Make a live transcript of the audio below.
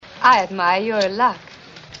I admire your luck,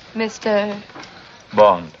 Mr.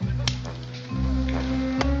 Bond.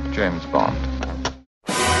 James Bond.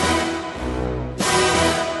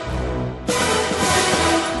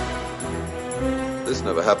 This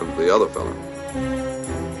never happened to the other fella.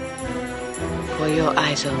 For your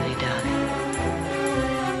eyes only, darling.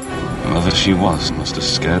 Whoever she was must have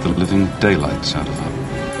scared the living daylights out of her.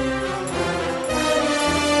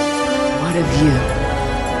 What of you?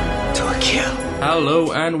 To a kill.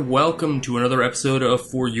 Hello and welcome to another episode of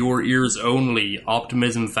For Your Ears Only,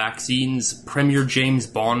 Optimism Vaccines Premier James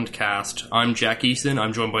Bond cast. I'm Jack Easton.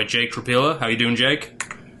 I'm joined by Jake Trapilla. How you doing, Jake?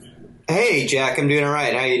 Hey, Jack. I'm doing all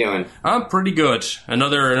right. How you doing? I'm pretty good.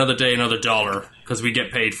 Another day, another dollar, because we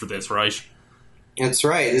get paid for this, right? That's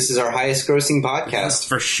right. This is our highest grossing podcast.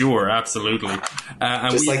 For sure, absolutely.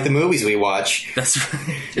 Just like the movies we watch. That's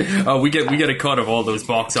right. We get a cut of all those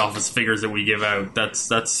box office figures that we give out.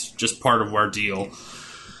 That's just part of our deal.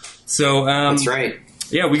 So that's right.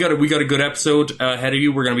 Yeah, we got a good episode ahead of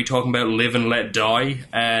you. We're going to be talking about Live and Let Die.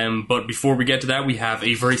 But before we get to that, we have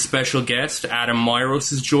a very special guest. Adam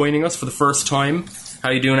Myros is joining us for the first time.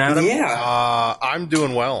 How you doing, Adam? Yeah. I'm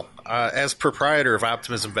doing well. As proprietor of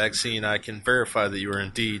Optimism Vaccine, I can verify that you are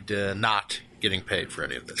indeed not getting paid for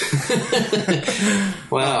any of this.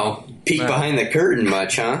 Wow. Peek behind the curtain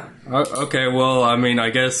much, huh? Okay, well, I mean, I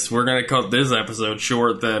guess we're going to cut this episode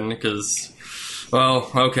short then, because, well,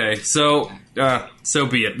 okay. So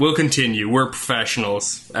be it. We'll continue. We're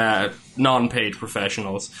professionals, non-paid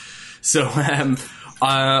professionals. So,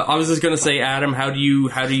 I was just going to say, Adam, how do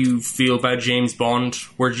you feel about James Bond?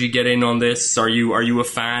 Where did you get in on this? Are you a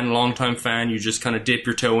fan, long-time fan? You just kind of dip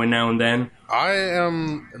your toe in now and then? I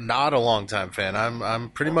am not a long-time fan. I'm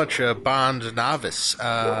pretty much a Bond novice.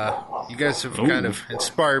 You guys have kind of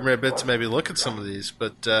inspired me a bit to maybe look at some of these,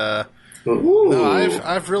 but no,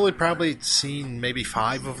 I've really probably seen maybe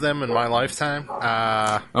 5 of them in my lifetime.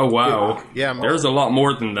 Oh wow! Yeah, there's a lot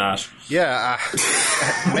more than that. Yeah,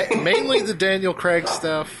 mainly the Daniel Craig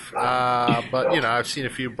stuff, but I've seen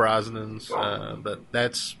a few Brosnans, but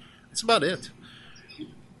that's about it.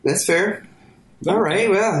 That's fair. All right.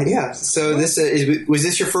 Well, yeah. So this was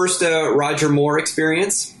this your first Roger Moore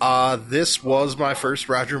experience? This was my first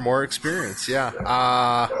Roger Moore experience. Yeah.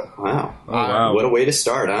 Wow. Oh, wow. What a way to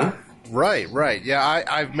start, huh? Right. Yeah,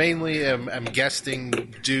 I've mainly am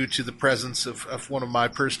guesting due to the presence of one of my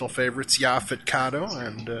personal favorites, Yaphet Kotto,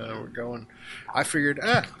 and we're going. I figured,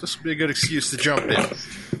 this would be a good excuse to jump in.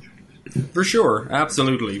 For sure,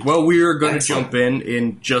 absolutely. Well, we're going to jump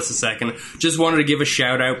in just a second. Just wanted to give a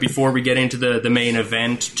shout out before we get into the main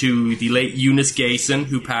event to the late Eunice Gayson,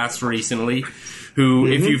 who passed recently. Who,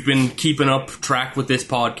 if you've been keeping up track with this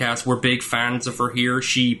podcast, we're big fans of her here.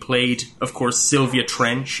 She played, of course, Sylvia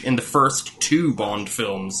Trench in the first 2 Bond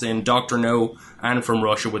films, in Dr. No and From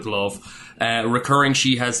Russia with Love. Recurring,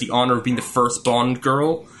 she has the honour of being the first Bond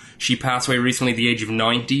girl. She passed away recently at the age of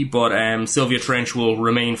 90, but Sylvia Trench will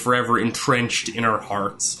remain forever entrenched in our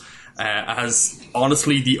hearts. As,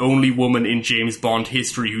 honestly, the only woman in James Bond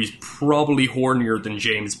history who's probably hornier than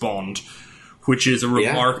James Bond. Which is a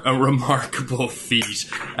remarkable feat.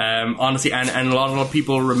 Honestly, and a lot of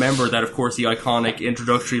people remember that, of course, the iconic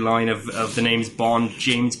introductory line of the names Bond,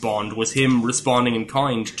 James Bond, was him responding in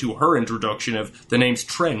kind to her introduction of the name's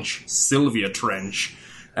Trench, Sylvia Trench.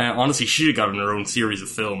 Honestly, she should have gotten her own series of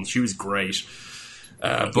films. She was great.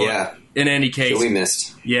 But in any case, we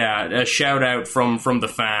missed. Yeah, a shout out from the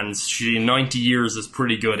fans. 90 years is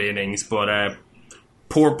pretty good innings, but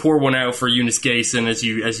pour one out for Eunice Gayson as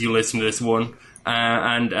you listen to this one,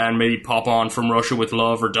 and maybe pop on From Russia with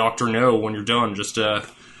Love or Dr. No when you're done. Just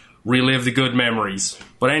relive the good memories.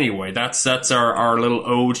 But anyway, that's our little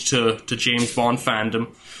ode to James Bond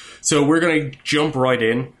fandom. So we're going to jump right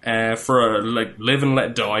in for Live and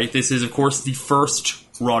Let Die. This is, of course, the first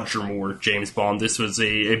Roger Moore James Bond. This was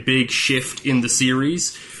a big shift in the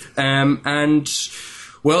series, and.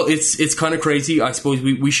 Well, it's kind of crazy. I suppose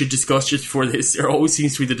we should discuss just before this. There always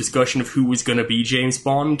seems to be the discussion of who was going to be James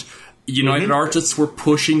Bond. United Artists were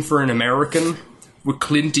pushing for an American with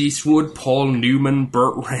Clint Eastwood, Paul Newman,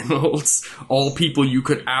 Burt Reynolds. All people you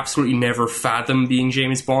could absolutely never fathom being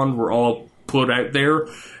James Bond were all put out there.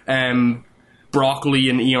 Broccoli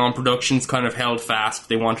and Eon Productions kind of held fast.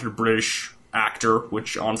 They wanted a British actor,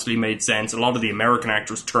 which honestly made sense. A lot of the American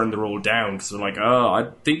actors turned the role down because they're like,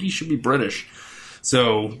 I think he should be British.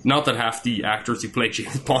 So, not that half the actors who played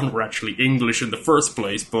James Bond were actually English in the first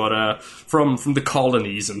place, but from the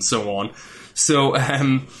colonies and so on. So,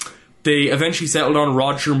 they eventually settled on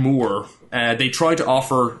Roger Moore. They tried to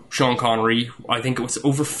offer Sean Connery, I think it was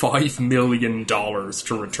over $5 million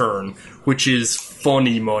to return, which is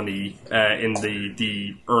funny money in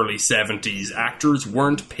the early 70s. Actors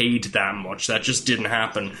weren't paid that much. That just didn't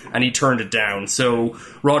happen, and he turned it down. So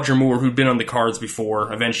Roger Moore, who'd been on the cards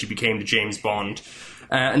before, eventually became the James Bond.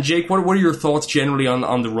 And Jake, what are your thoughts generally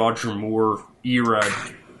on the Roger Moore era?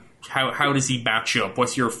 How does he match up?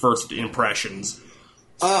 What's your first impressions?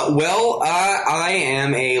 I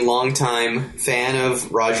am a longtime fan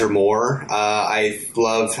of Roger Moore. I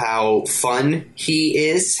love how fun he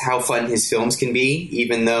is, how fun his films can be,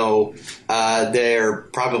 even though they're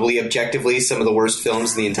probably objectively some of the worst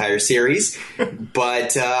films in the entire series.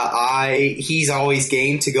 But he's always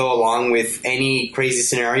game to go along with any crazy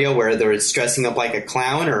scenario, whether it's dressing up like a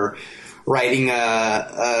clown or riding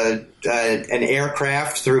an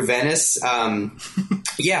aircraft through Venice.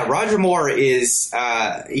 Yeah, Roger Moore is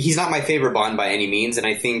he's not my favorite Bond by any means, and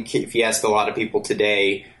I think if you ask a lot of people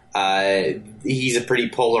today, he's a pretty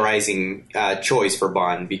polarizing choice for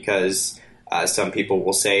Bond, because some people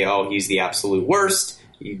will say, oh, he's the absolute worst,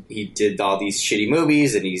 he did all these shitty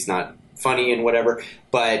movies and he's not funny and whatever,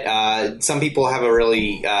 but some people have a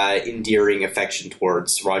really endearing affection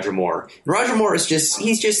towards Roger Moore. Roger Moore is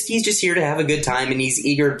he's just here to have a good time, and he's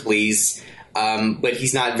eager to please. But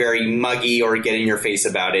he's not very muggy or get in your face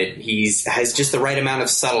about it. Has just the right amount of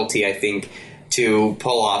subtlety, I think, to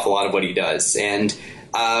pull off a lot of what he does. And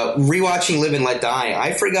rewatching Live and Let Die,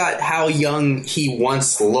 I forgot how young he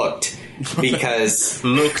once looked. Because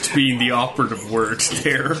looked being the operative word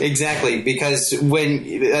there. Exactly, because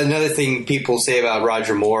another thing people say about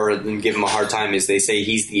Roger Moore and give him a hard time is they say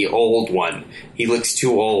he's the old one. He looks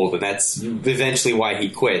too old, and that's eventually why he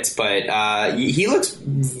quits. But he looks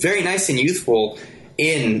very nice and youthful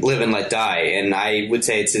in Live and Let Die, and I would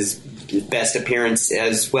say it's his best appearance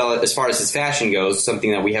as well as far as his fashion goes,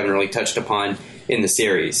 something that we haven't really touched upon in the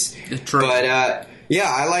series. True. But yeah,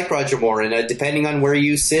 I like Roger Moore, and depending on where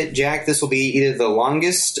you sit, Jack, this will be either the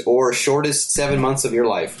longest or shortest 7 months of your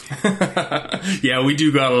life. Yeah, we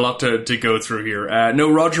do got a lot to go through here. No,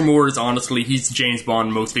 Roger Moore is honestly, he's James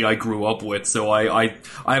Bond mostly I grew up with, so I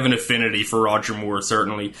have an affinity for Roger Moore,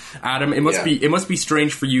 certainly. Adam, it must be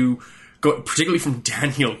strange for you, particularly from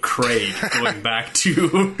Daniel Craig, going back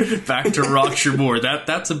to Roger Moore.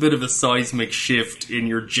 That's a bit of a seismic shift in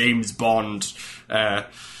your James Bond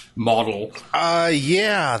model.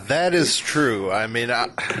 Yeah, that is true. I mean,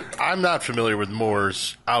 I'm not familiar with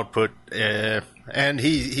Moore's output, and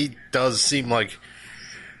he does seem like,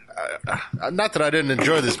 not that I didn't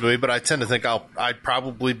enjoy this movie, but I tend to think I'd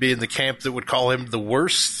probably be in the camp that would call him the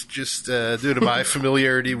worst, just due to my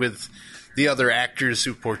familiarity with the other actors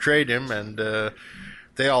who portrayed him, and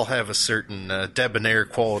they all have a certain debonair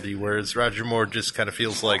quality, whereas Roger Moore just kind of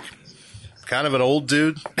feels like kind of an old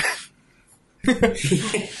dude.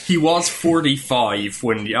 He was 45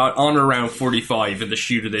 when on around 45 in the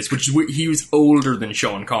shoot of this, which he was older than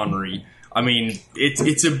Sean Connery. I mean,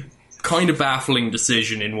 it's a kind of baffling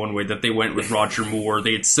decision in one way that they went with Roger Moore.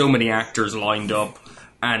 They had so many actors lined up,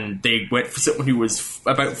 and they went for someone who was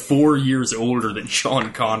about 4 years older than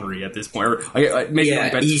Sean Connery at this point, or maybe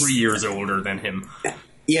about 3 years older than him.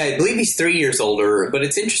 Yeah, I believe he's 3 years older, but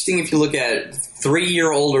it's interesting if you look at 3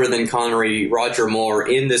 year older than Connery, Roger Moore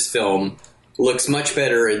in this film looks much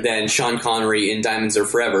better than Sean Connery in Diamonds Are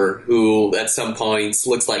Forever, who at some points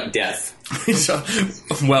looks like death.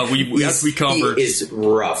 Well, as we covered, he is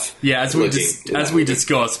rough. Yeah, as we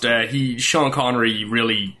discussed, Sean Connery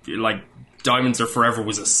really, like, Diamonds Are Forever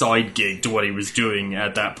was a side gig to what he was doing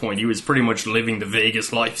at that point. He was pretty much living the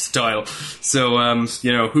Vegas lifestyle. So,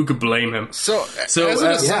 who could blame him? So as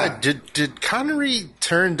an aside, did Connery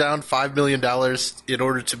turn down $5 million in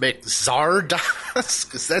order to make Zardoz?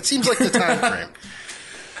 Because that seems like the time frame.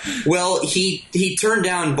 Well, he turned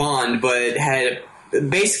down Bond, but had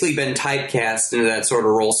basically been typecast into that sort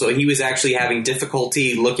of role. So he was actually having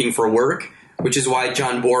difficulty looking for work, which is why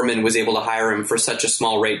John Borman was able to hire him for such a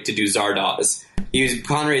small rate to do Zardoz.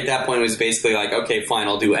 Connery at that point was basically like, okay, fine,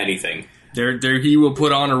 I'll do anything. There, he will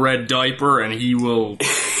put on a red diaper and he will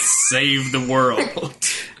save the world.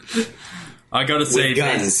 I gotta say,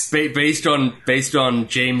 based on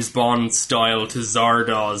James Bond's style to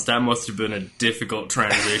Zardoz, that must have been a difficult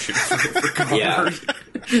transition for Connery. Yeah.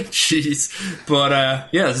 Jeez.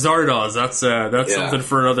 But, Zardoz, that's something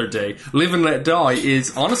for another day. Live and Let Die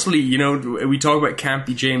is, honestly, we talk about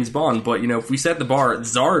campy James Bond, but, if we set the bar at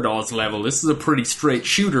Zardoz level, this is a pretty straight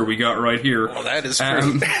shooter we got right here. Well, that is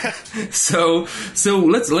great. So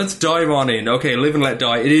let's dive on in. Okay, Live and Let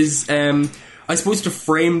Die. It is, I suppose to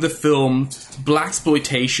frame the film,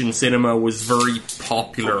 blaxploitation cinema was very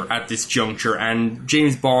popular at this juncture, and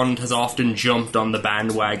James Bond has often jumped on the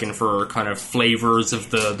bandwagon for kind of flavours of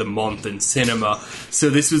the month in cinema. So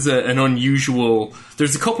this was an unusual...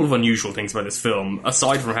 There's a couple of unusual things about this film,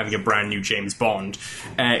 aside from having a brand new James Bond,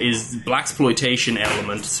 is blaxploitation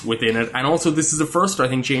elements within it, and also this is the first, I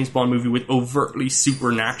think, James Bond movie with overtly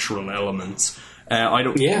supernatural elements. I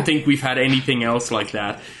don't think we've had anything else like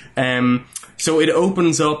that. So it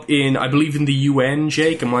opens up in, I believe, in the UN,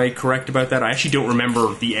 Jake. Am I correct about that? I actually don't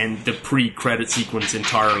remember the pre-credit sequence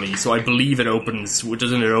entirely. So I believe it opens,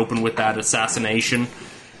 doesn't it open with that assassination?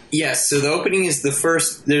 Yes, so the opening is the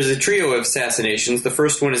first, there's a trio of assassinations. The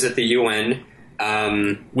first one is at the UN.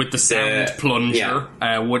 With the sound plunger.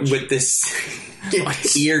 Yeah, with this...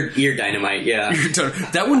 ear dynamite, yeah.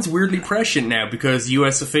 That one's weirdly prescient now because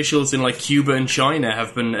US officials in like Cuba and China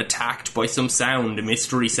have been attacked by some sound, a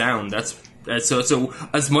mystery sound. That's so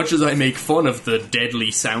as much as I make fun of the deadly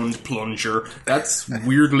sound plunger, that's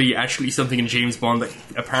weirdly actually something in James Bond that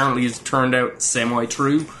apparently has turned out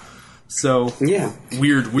semi-true. So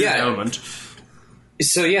weird element.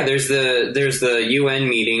 So there's the UN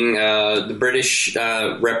meeting. The British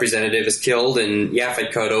representative is killed, and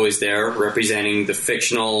Yaphet Kotto is there representing the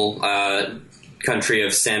fictional country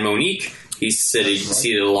of San Monique. He's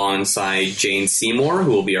seated alongside Jane Seymour,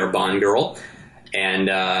 who will be our Bond girl. And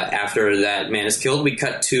after that man is killed, we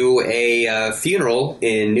cut to a funeral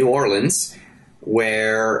in New Orleans,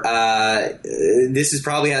 where this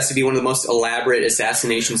probably has to be one of the most elaborate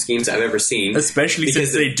assassination schemes I've ever seen. Especially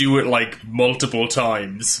since they do it like multiple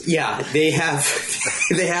times. Yeah, they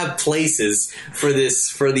have places for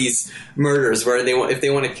these murders where if they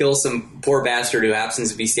want to kill some poor bastard who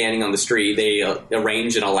happens to be standing on the street, they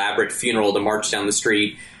arrange an elaborate funeral to march down the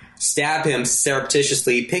street, stab him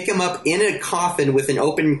surreptitiously, pick him up in a coffin with an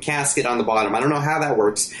open casket on the bottom. I don't know how that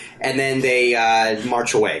works. And then they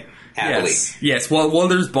march away happily. Yes. While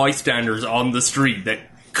there's bystanders on the street that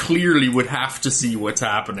clearly would have to see what's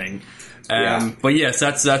happening. But yes,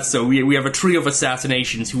 that's so. We have a trio of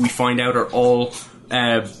assassinations who we find out are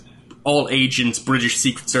all agents, British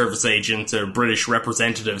Secret Service agents, or British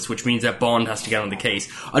representatives, which means that Bond has to get on the case.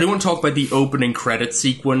 I don't want to talk about the opening credit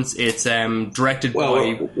sequence. It's directed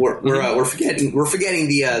by... We're forgetting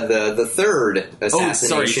the third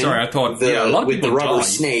assassination. Sorry. I thought a lot of with people the rubber died.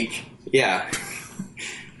 snake. Yeah.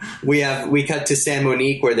 We cut to San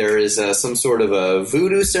Monique, where there is some sort of a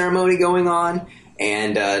voodoo ceremony going on,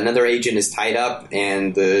 and another agent is tied up,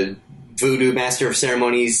 and the voodoo master of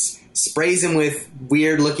ceremonies sprays him with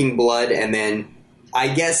weird-looking blood, and then I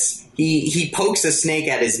guess he pokes a snake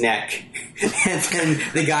at his neck, and then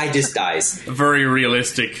the guy just dies. A very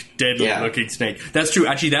realistic, deadly-looking snake. That's true.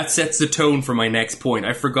 Actually, that sets the tone for my next point.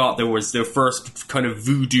 I forgot there was the first kind of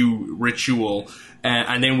voodoo ritual,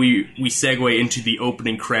 and then we segue into the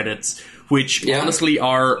opening credits, which honestly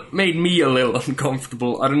made me a little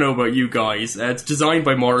uncomfortable. I don't know about you guys. It's designed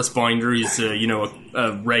by Morris Binder. He's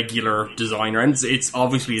a regular designer, and it's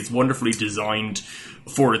wonderfully designed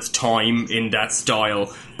for its time in that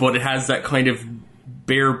style. But it has that kind of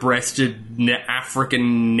bare-breasted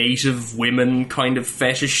African native women kind of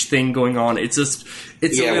fetish thing going on. It's a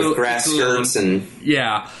little with grass skirts and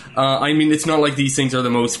I mean, it's not like these things are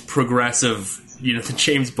the most progressive. The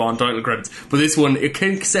James Bond title credits. But this one, it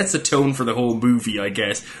kind of sets a tone for the whole movie, I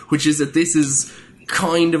guess, which is that this is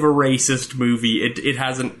kind of a racist movie. It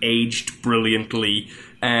hasn't aged brilliantly.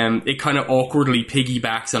 It kind of awkwardly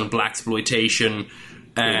piggybacks on blaxploitation.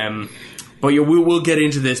 But we'll get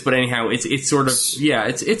into this. But anyhow, it's sort of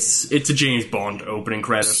it's a James Bond opening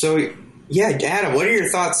credit. So Adam, what are your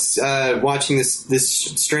thoughts watching this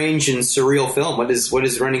strange and surreal film? What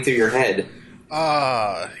is running through your head?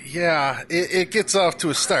 It gets off to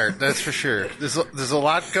a start, that's for sure. There's a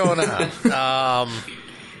lot going on.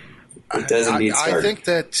 It does indeed start. I think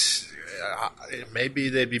that maybe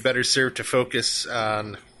they'd be better served to focus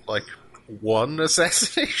on like one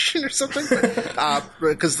assassination or something,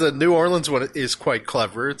 because the New Orleans one is quite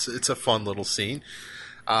clever. It's a fun little scene.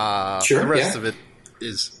 The rest of it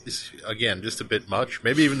is again just a bit much.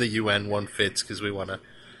 Maybe even the UN one fits because we want to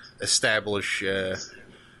establish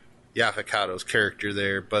Yaphet Kotto's character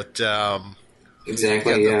there, but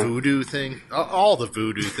exactly, the voodoo thing, all the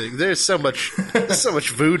voodoo thing. There's so much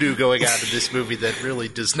voodoo going on in this movie that really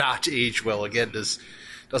does not age well. Again,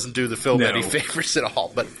 doesn't do the film any favors at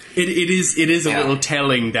all. But it is a little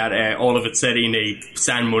telling that all of it's set in a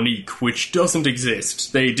San Monique, which doesn't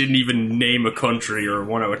exist. They didn't even name a country or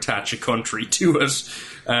want to attach a country to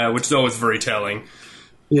it, which is always very telling.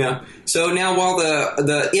 Yeah. So now, while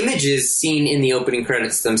the images seen in the opening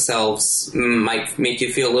credits themselves might make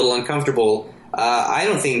you feel a little uncomfortable, I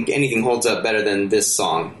don't think anything holds up better than this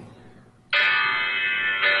song.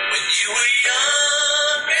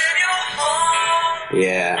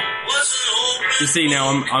 Yeah. You see,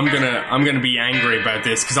 now I'm gonna be angry about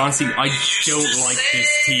this because honestly, I don't like this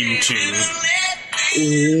theme tune.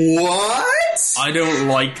 What?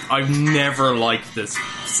 I've never liked this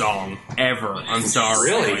song ever. I'm sorry.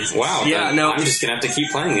 Really? Wow. Yeah. No. I'm just gonna have to keep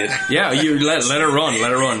playing it. Yeah. You let it run.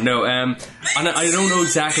 Let it run. No. And I don't know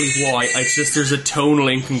exactly why. It's just there's a tonal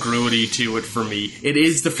incongruity to it for me. It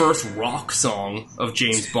is the first rock song of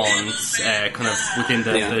James Bond's kind of within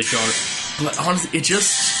the genre. But honestly, it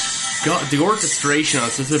just got the orchestration on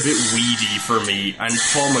it's just a bit weedy for me. And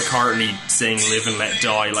Paul McCartney saying "Live and Let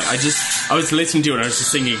Die," like I was listening to it and I was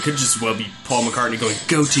just thinking it could just well be Paul McCartney going,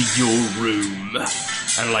 "Go to your room,"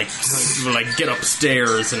 and like get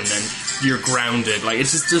upstairs and then you're grounded. Like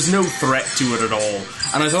it's just there's no threat to it at all.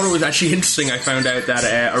 And I thought it was actually interesting. I found out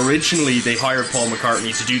that originally they hired Paul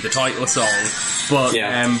McCartney to do the title song, but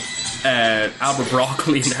Albert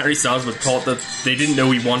Broccoli and Harry Styles thought that they didn't know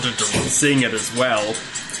he wanted to sing it as well,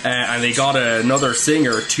 and they got another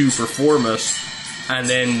singer to perform it, and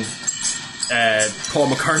then Paul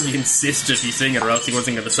McCartney insisted he sing it or else he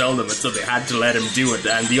wasn't going to sell them it, so they had to let him do it.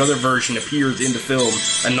 And the other version appears in the film.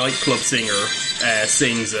 A nightclub singer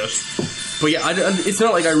sings it. But yeah, it's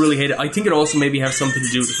not like I really hate it. I think it also maybe has something to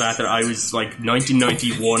do with the fact that I was like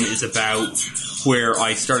 1991 is about where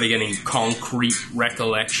I started getting concrete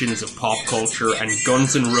recollections of pop culture, and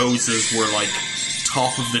Guns N' Roses were like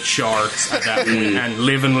top of the charts at that point, and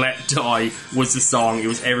 "Live and Let Die" was the song. It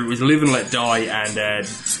was "Live and Let Die" and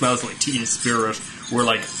 "Smells Like Teen Spirit" were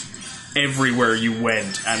like everywhere you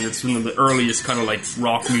went, and it's one of the earliest kind of like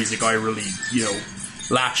rock music I really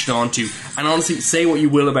latched onto. And honestly, say what you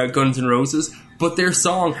will about Guns N' Roses, but their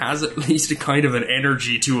song has at least a kind of an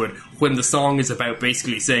energy to it when the song is about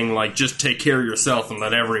basically saying like, just take care of yourself and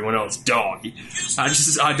let everyone else die.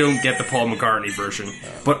 I don't get the Paul McCartney version.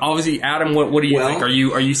 But obviously, Adam, what do you think? Are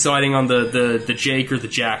you siding on the Jake or the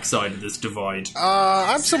Jack side of this divide?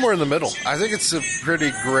 I'm somewhere in the middle. I think it's a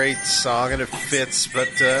pretty great song and it fits, but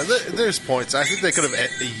there's points. I think they could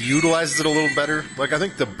have utilized it a little better. Like I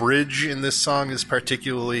think the bridge in this song is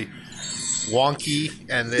particularly wonky,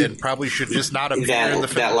 and then probably should just not appear in the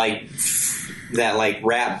film. That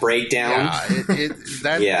rap breakdown.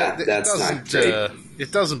 Yeah, that's not great.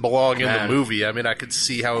 It doesn't belong in the movie. I mean, I could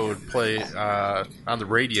see how it would play on the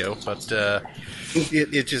radio, but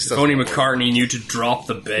it just doesn't. Tony McCartney knew to drop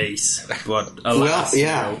the bass, but alas,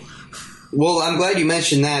 Well, I'm glad you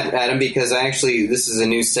mentioned that, Adam, because this is a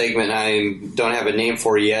new segment I don't have a name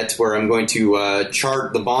for yet, where I'm going to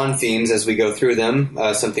chart the Bond themes as we go through them,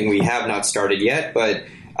 something we have not started yet, but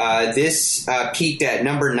this peaked at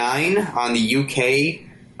number 9 on the UK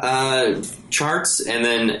charts, and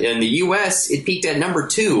then in the US, it peaked at number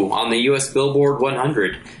 2 on the US Billboard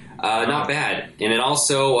 100. Not bad. And it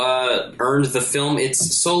also earned the film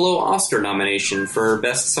its solo Oscar nomination for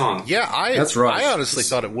Best Song. Yeah, that's right. I honestly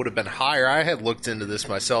thought it would have been higher. I had looked into this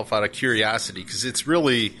myself out of curiosity, because it's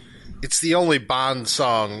the only Bond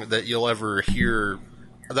song that you'll ever hear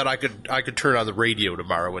that I could turn on the radio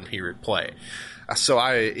tomorrow and hear it play. So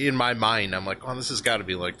in my mind, I'm like, oh, this has got to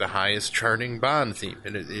be like the highest charting Bond theme.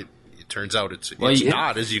 And it turns out it's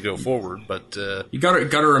not as you go forward, but you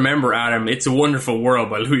gotta remember, Adam, "It's a Wonderful World"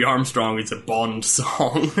 by Louis Armstrong is a Bond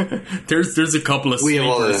song. there's a couple of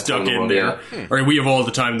sleepers stuck in there. Or "We Have All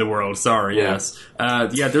the Time in the World." Sorry, yes.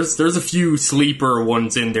 There's a few sleeper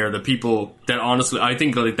ones in there that people that honestly I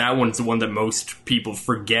think like that one's the one that most people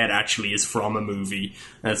forget actually is from a movie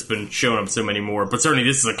that's been shown up so many more. But certainly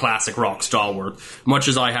this is a classic rock stalwart. Much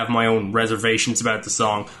as I have my own reservations about the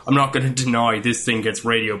song, I'm not going to deny this thing gets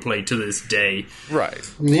radio play to this day. Right.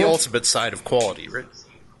 The ultimate side of quality, right?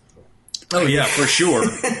 Oh yeah, for sure.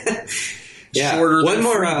 Shorter than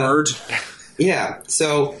Freebird. Yeah,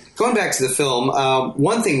 so going back to the film,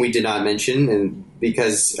 one thing we did not mention, and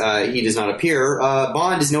because he does not appear,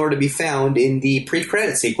 Bond is nowhere to be found in the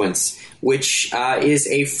pre-credit sequence, which is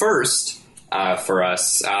a first for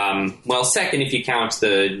us. Well, second if you count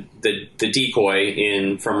the decoy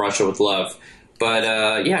in From Russia with Love. But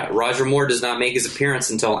Roger Moore does not make his appearance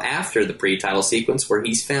until after the pre-title sequence, where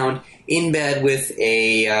he's found in bed with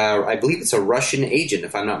I believe it's a Russian agent,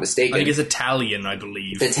 if I'm not mistaken. I think it's Italian, I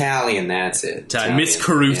believe. Italian, that's it. Italian, Miss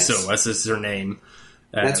Caruso, yes. That's her name.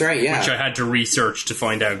 That's right, yeah. Which I had to research to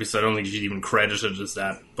find out, because I don't think she's even credited as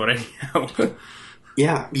that. But anyhow...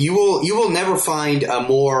 Yeah, you will never find a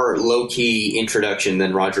more low-key introduction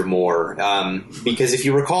than Roger Moore, because if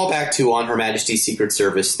you recall back to On Her Majesty's Secret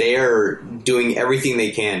Service, they are doing everything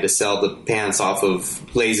they can to sell the pants off of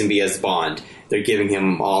Lazenby as Bond. They're giving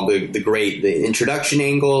him all the introduction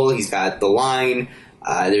angle. He's got the line.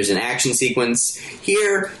 There's an action sequence.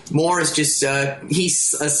 Here, Moore is just,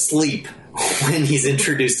 he's asleep when he's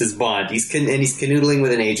introduced as Bond. He's canoodling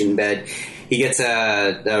with an agent in bed. He gets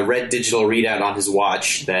a red digital readout on his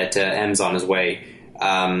watch that M's on his way.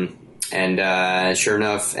 And sure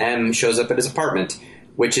enough, M shows up at his apartment,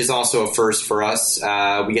 which is also a first for us.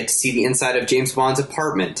 We get to see the inside of James Bond's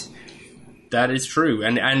apartment. That is true.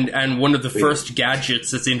 And one of the first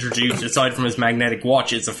gadgets that's introduced, aside from his magnetic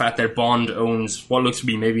watch, is the fact that Bond owns what looks to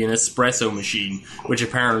be maybe an espresso machine, which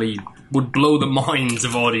apparently would blow the minds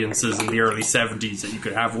of audiences in the early 70s, that you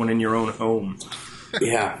could have one in your own home.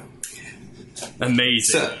 Yeah.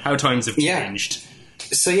 Amazing. How times have changed.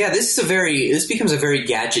 So yeah, this becomes a very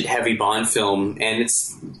gadget-heavy Bond film, and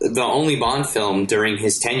it's the only Bond film during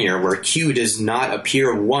his tenure where Q does not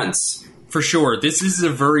appear once. For sure. This is a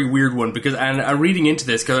very weird one, because, and reading into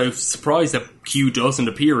this, because I was surprised that Q doesn't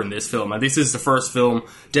appear in this film, and this is the first film.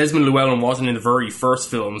 Desmond Llewellyn wasn't in the very first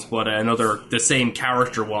films, but the same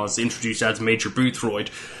character was introduced as Major Boothroyd.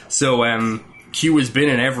 So Q has been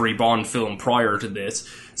in every Bond film prior to this,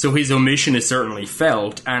 so his omission is certainly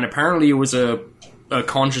felt, and apparently it was a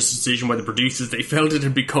conscious decision by the producers. They felt it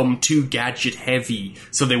had become too gadget heavy,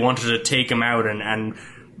 so they wanted to take him out and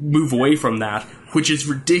move away from that, which is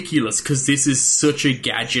ridiculous because this is such a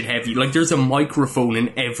gadget heavy. Like, there's a microphone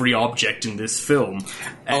in every object in this film.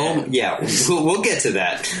 Yeah, we'll get to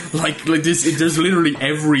that. Like this, there's literally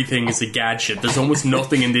everything is a gadget. There's almost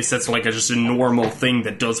nothing in this that's like just a normal thing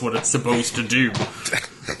that does what it's supposed to do.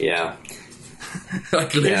 Yeah.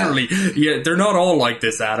 Like, literally, yeah, they're not all like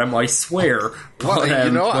this, Adam, I swear. Well,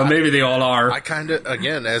 Well, maybe they all are. I kind of,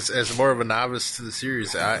 again, as more of a novice to the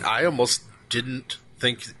series, I almost didn't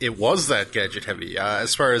think it was that gadget heavy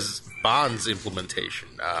as far as Bond's implementation.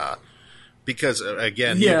 Because,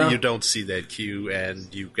 again, you don't see that Q, and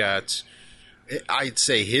you've got, I'd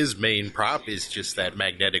say his main prop is just that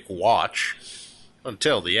magnetic watch.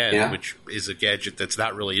 Until the end, which is a gadget that's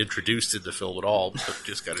not really introduced in the film at all, but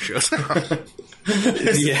just kind of shows up.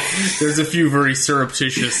 There's a few very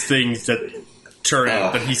surreptitious things that turn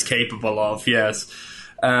out that he's capable of, yes.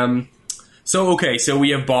 So we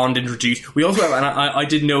have Bond introduced. We also have, and I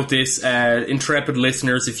did note this, intrepid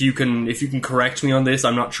listeners, if you can correct me on this,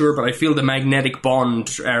 I'm not sure, but I feel the magnetic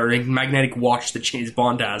magnetic watch that James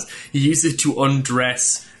Bond has, he uses it to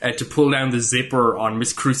undress, to pull down the zipper on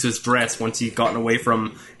Miss Crusoe's dress once he's gotten away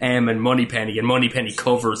from M and Moneypenny, and Moneypenny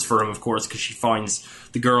covers for him, of course, because she finds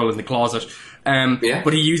the girl in the closet.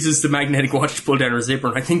 But he uses the magnetic watch to pull down her zipper,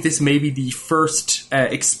 and I think this may be the first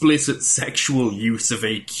explicit sexual use of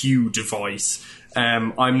a Q device.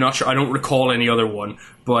 I'm not sure, I don't recall any other one,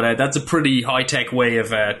 but that's a pretty high-tech way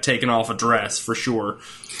of taking off a dress, for sure.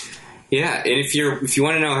 Yeah, and if you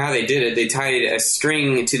want to know how they did it, they tied a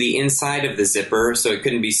string to the inside of the zipper so it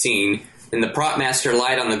couldn't be seen. And the prop master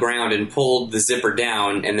lied on the ground and pulled the zipper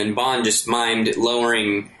down, and then Bond just mimed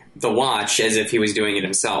lowering the watch as if he was doing it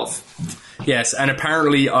himself. Yes, and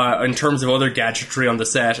apparently, in terms of other gadgetry on the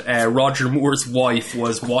set, Roger Moore's wife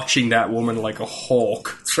was watching that woman like a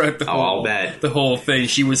hawk throughout the whole thing.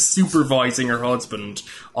 She was supervising her husband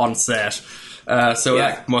on set.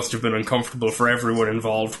 That must have been uncomfortable for everyone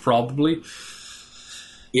involved, probably.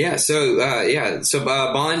 Yeah, so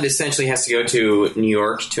Bond essentially has to go to New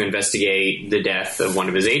York to investigate the death of one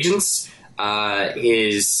of his agents.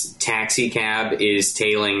 His taxi cab is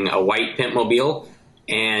tailing a white pimpmobile.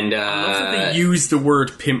 And I love that they use the word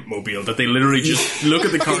pimpmobile, that they literally just look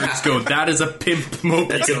at the car and just go, that is a pimpmobile.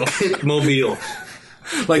 That's a pimpmobile.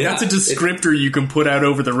 Like, that's a descriptor you can put out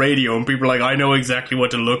over the radio, and people are like, I know exactly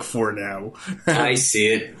what to look for now. I see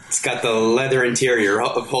it. It's got the leather interior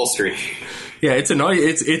upholstery. Yeah, it's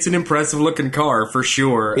an impressive looking car, for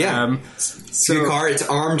sure. Yeah. The car, it's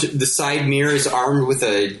armed, the side mirror is armed with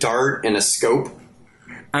a dart and a scope,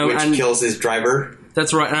 which kills his driver.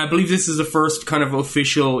 That's right, and I believe this is the first kind of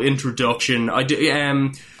official introduction.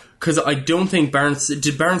 Because I don't think Baron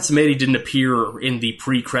Samedi didn't appear in the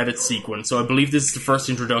pre-credits sequence, so I believe this is the first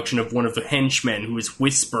introduction of one of the henchmen, who is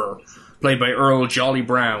Whisper, played by Earl Jolly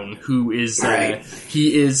Brown, who is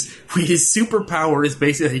his superpower is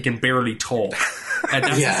basically that he can barely talk. And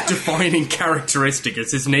that's his defining characteristic.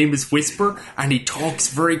 His name is Whisper, and he talks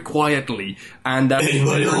very quietly, and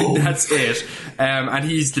that's it. And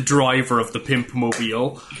he's the driver of the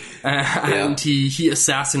Pimpmobile, and he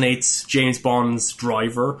assassinates James Bond's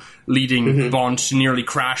driver, leading Bond to nearly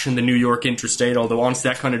crash in the New York interstate. Although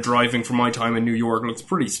honestly, that kind of driving from my time in New York looks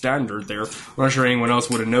pretty standard there. I'm not sure anyone else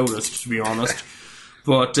would have noticed, to be honest.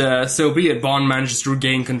 But so be it. Bond manages to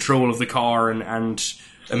regain control of the car, and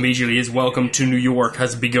immediately his welcome to New York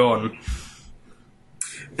has begun.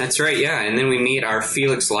 That's right, yeah. And then we meet our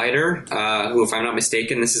Felix Leiter, who, if I'm not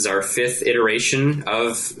mistaken, this is our 5th iteration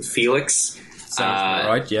of Felix. Sounds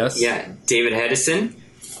right, yes. Yeah, David Hedison.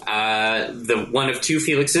 The one of 2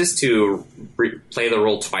 Felixes to play the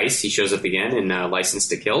role twice. He shows up again in License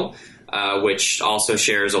to Kill, which also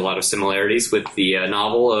shares a lot of similarities with the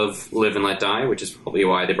novel of Live and Let Die, which is probably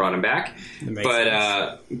why they brought him back.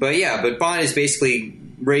 But Bond is basically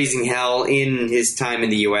raising hell in his time in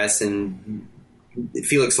the U.S., and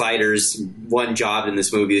Felix Leiter's one job in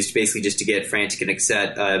this movie is basically just to get frantic and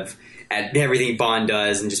upset at everything Bond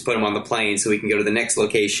does and just put him on the plane so he can go to the next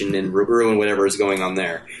location and ruin whatever is going on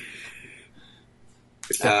there.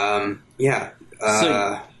 Where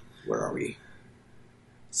are we?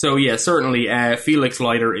 So yeah, certainly Felix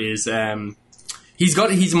Leiter is he's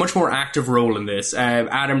a much more active role in this.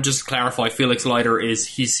 Adam, just to clarify, Felix Leiter is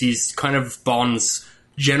he's kind of Bond's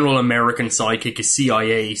general American sidekick, a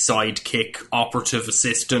CIA sidekick, operative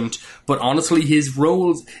assistant. But honestly, his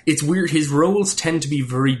roles, it's weird, his roles tend to be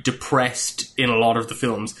very depressed in a lot of the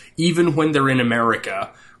films, even when they're in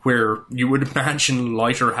America, where you would imagine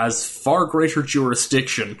Leiter has far greater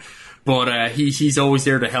jurisdiction. But he's always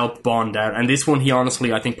there to help Bond out. And this one, he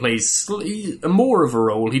honestly, I think, plays more of a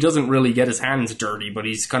role. He doesn't really get his hands dirty, but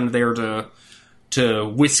he's kind of there to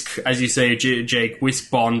whisk, as you say, Jake,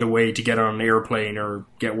 whisk Bond away to get on an airplane or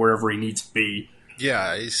get wherever he needs to be.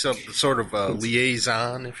 Yeah, he's some sort of a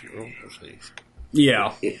liaison, if you will.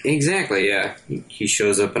 Yeah. Exactly, yeah. He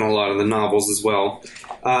shows up in a lot of the novels as well.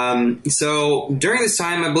 So during this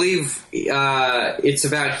time, I believe it's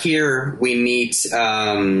about here we meet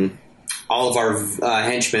all of our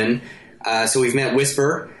henchmen. So we've met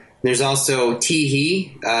Whisper. There's also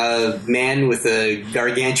Tee-Hee, a man with a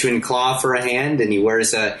gargantuan claw for a hand, and he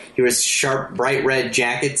wears sharp, bright red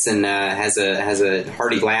jackets and has a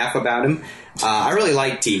hearty laugh about him. I really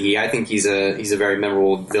like Tee-Hee. I think he's a very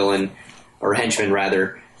memorable villain, or henchman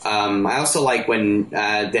rather. I also like when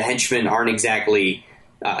the henchmen aren't exactly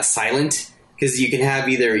silent, because you can have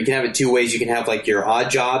it 2 ways. You can have like your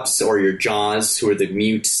odd jobs or your Jaws, who are the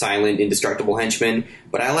mute, silent, indestructible henchmen.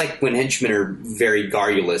 But I like when henchmen are very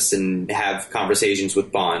garrulous and have conversations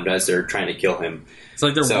with Bond as they're trying to kill him. It's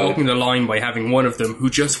like they're walking the line by having one of them who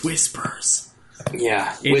just whispers.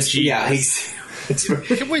 Yeah, Can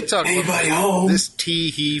we talk anybody about home? This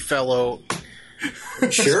Tee-Hee fellow?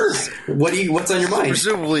 Sure. What's on your mind?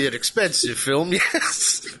 Presumably an expensive film,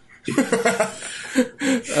 yes. You could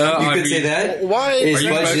say that. Why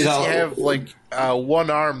does he have like one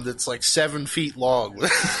arm that's like 7 feet long?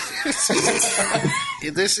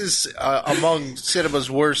 This is among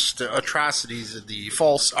cinema's worst atrocities in the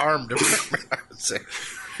false arm department, I would say.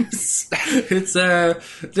 It's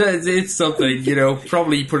something,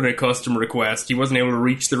 probably he put in a custom request. He wasn't able to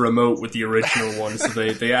reach the remote with the original one, so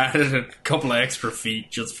they added a couple of extra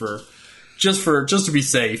feet just to be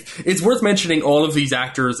safe. It's worth mentioning all of these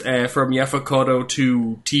actors, from Yefa Kodo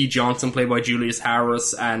to T. Johnson, played by Julius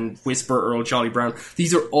Harris, and Whisper Earl Jolly Brown.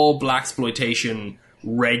 These are all blaxploitation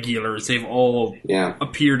regulars. They've all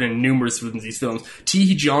appeared in numerous of these films.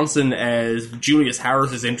 T. Johnson as Julius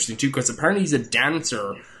Harris is interesting too, because apparently he's a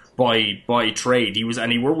dancer by trade. He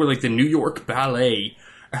worked with like the New York Ballet,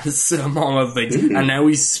 among other things, and now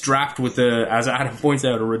he's strapped with as Adam points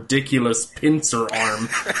out, a ridiculous pincer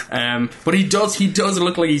arm. But he does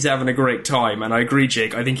look like he's having a great time, and I agree,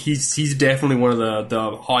 Jake. I think he's definitely one of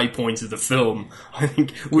the high points of the film. I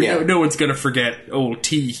think no one's going to forget old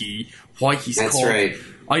Tee-Hee. Why he's That's called. Right.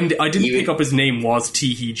 I didn't pick up his name was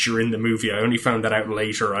Tee-Hee during the movie. I only found that out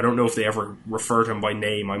later. I don't know if they ever referred to him by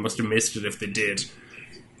name. I must have missed it if they did.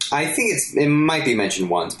 I think it might be mentioned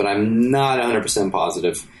once, but I'm not 100%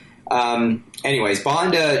 positive. Anyways,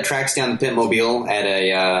 Bond tracks down the Pitmobile at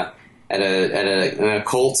an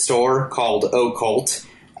occult store called Occult,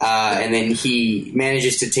 and then he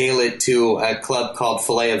manages to tail it to a club called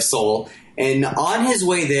Filet of Soul. And on his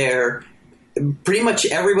way there, pretty much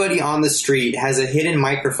everybody on the street has a hidden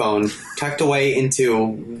microphone tucked away into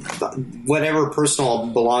whatever personal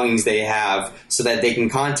belongings they have, so that they can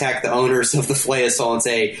contact the owners of the Filet of Soul and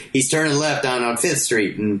say, he's turning left on 5th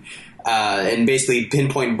Street, and basically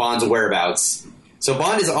pinpoint Bond's whereabouts. So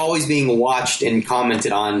Bond is always being watched and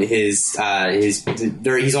commented on. He's always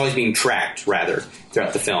being tracked, rather,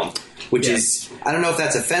 throughout the film, which is, I don't know if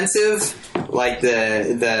that's offensive, like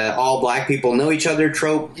the all black people know each other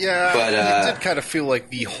trope. Yeah, but it did kind of feel like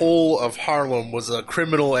the whole of Harlem was a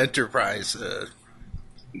criminal enterprise.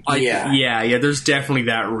 There's definitely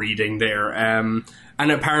that reading there. And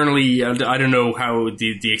apparently, I don't know how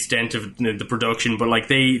the extent of the production, but like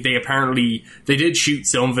they apparently did shoot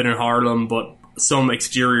some of it in Harlem, but some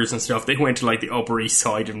exteriors and stuff. They went to like the Upper East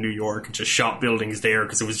Side of New York and just shot buildings there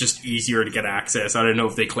because it was just easier to get access. I don't know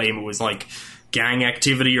if they claim it was like gang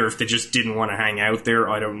activity or if they just didn't want to hang out there.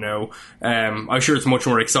 I don't know. I'm sure it's much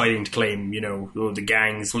more exciting to claim, the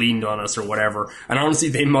gangs leaned on us or whatever. And honestly,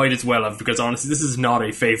 they might as well have, because honestly, this is not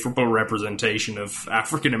a favourable representation of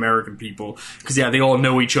African American people. Because they all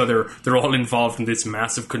know each other. They're all involved in this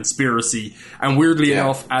massive conspiracy. And weirdly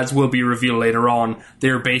enough, as will be revealed later on,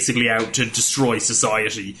 they're basically out to destroy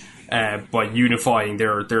society by unifying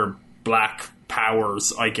their black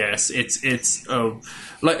powers, I guess. It's weird.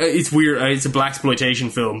 It's a blaxploitation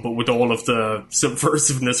film, but with all of the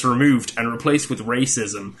subversiveness removed and replaced with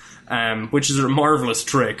racism, which is a marvelous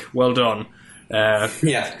trick. Well done.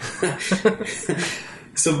 Yeah.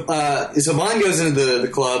 So Bond goes into the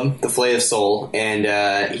club, the Flay of Soul,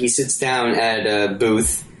 and he sits down at a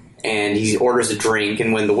booth and he orders a drink.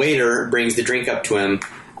 And when the waiter brings the drink up to him,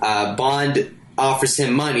 Bond offers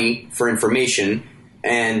him money for information.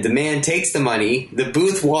 And the man takes the money, the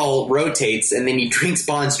booth wall rotates, and then he drinks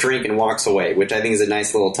Bond's drink and walks away, which I think is a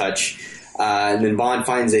nice little touch. And then Bond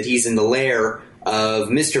finds that he's in the lair of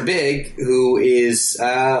Mr. Big, who is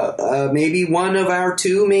maybe one of our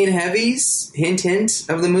two main heavies, hint, hint,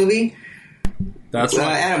 of the movie. That's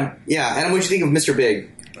right. Adam, what do you think of Mr. Big?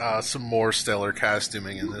 Some more stellar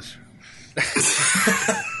costuming in this.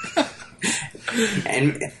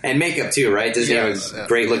 And makeup too, right? Doesn't he have a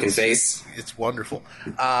great looking face? It's wonderful.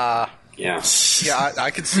 Yeah,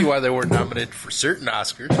 I can see why they were nominated for certain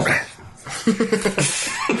Oscars.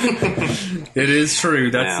 It is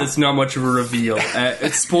true. That's not much of a reveal.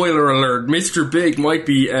 Spoiler alert: Mr. Big might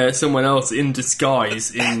be someone else in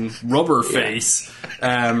disguise in rubber face.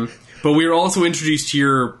 But we are also introduced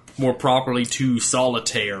here more properly to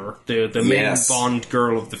Solitaire, the main Bond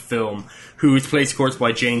girl of the film, who is played, of course,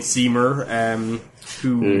 by Jane Seymour,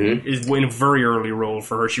 who is in a very early role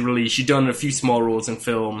for her. She done a few small roles in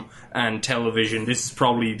film and television.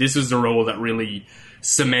 This was the role that really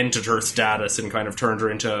cemented her status and kind of turned her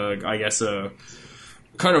into, I guess, a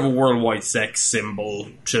kind of a worldwide sex symbol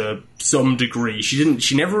to some degree.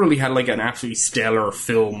 She never really had like an absolutely stellar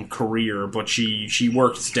film career, but she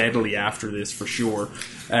worked steadily after this for sure.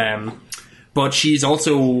 But she's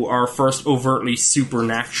also our first overtly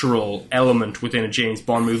supernatural element within a James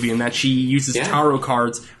Bond movie, in that she uses tarot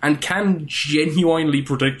cards and can genuinely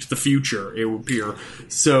predict the future, it would appear.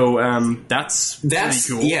 So that's pretty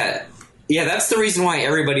cool. Yeah, that's the reason why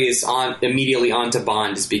everybody is immediately onto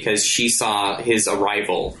Bond, is because she saw his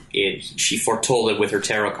arrival. She foretold it with her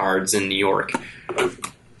tarot cards in New York.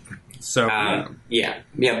 So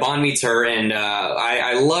Bond meets her, and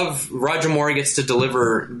I love Roger Moore gets to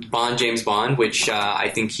deliver James Bond, which I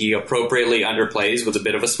think he appropriately underplays with a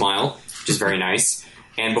bit of a smile, which is very nice.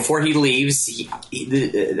 And before he leaves,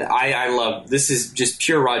 I love, this is just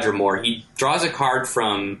pure Roger Moore. He draws a card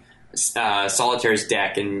from Solitaire's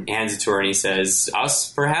deck and hands it to her, and he says, "Us,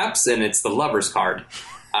 perhaps?" And it's the lover's card.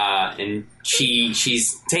 And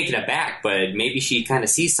she's taken aback, but maybe she kind of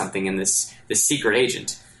sees something in this secret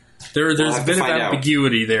agent. There's a bit of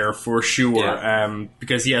ambiguity there for sure,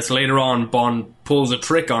 because yes, later on Bond pulls a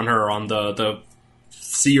trick on her, on the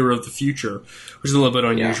seer of the future, which is a little bit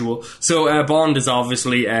unusual. So Bond is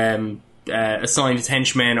obviously assigned, his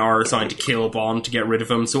henchmen are assigned to kill Bond, to get rid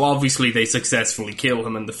of him. So obviously they successfully kill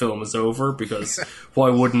him and the film is over, because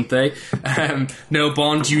why wouldn't they? No,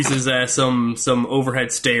 Bond uses some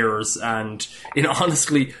overhead stairs, and it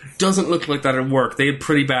honestly doesn't look like that at work. They had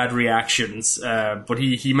pretty bad reactions, but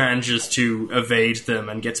he manages to evade them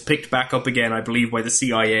and gets picked back up again, I believe, by the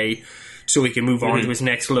CIA, so he can move on to his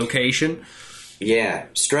next location. Yeah,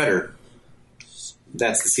 Strutter.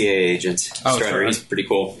 That's the CIA agent. Strutter, he's pretty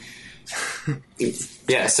cool.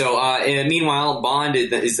 Yeah, so meanwhile, Bond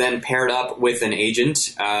is then paired up with an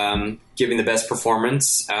agent, giving the best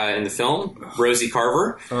performance in the film, Rosie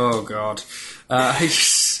Carver. Oh, God.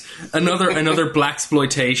 Another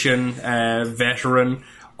blaxploitation veteran.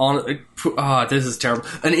 This is terrible.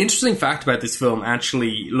 An interesting fact about this film,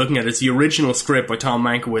 actually, looking at it, is the original script by Tom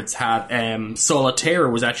Mankiewicz had Solitaire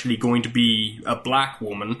was actually going to be a black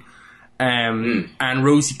woman, and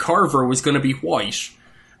Rosie Carver was going to be white.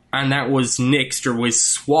 And that was nixed, or was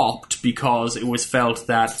swapped, because it was felt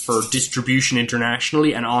that for distribution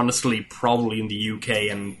internationally, and honestly probably in the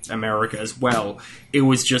UK and America as well, it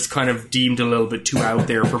was just kind of deemed a little bit too out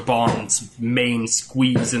there for Bond's main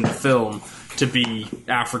squeeze in the film to be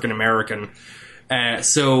African American.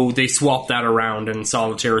 So they swapped that around, and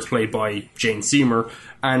Solitaire is played by Jane Seymour,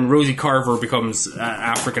 and Rosie Carver becomes an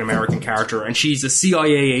African American character, and she's a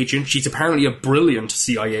CIA agent. She's apparently a brilliant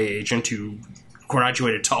CIA agent who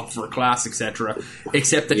graduated top of her class, etc.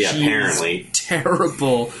 Except that she apparently is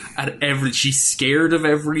terrible at she's scared of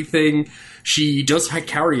everything. She does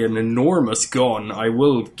carry an enormous gun. I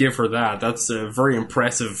will give her that. That's a very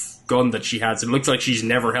impressive gun that she has. It looks like she's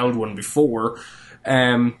never held one before.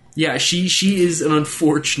 She is an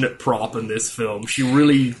unfortunate prop in this film. She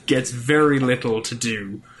really gets very little to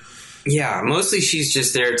do. Yeah, mostly she's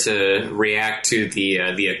just there to react to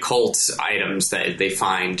the occult items that they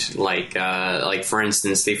find. Like for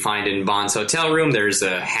instance, they find in Bond's hotel room there's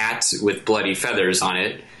a hat with bloody feathers on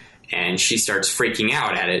it, and she starts freaking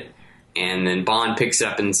out at it. And then Bond picks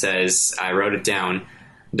up and says, I wrote it down,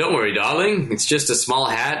 "Don't worry, darling. It's just a small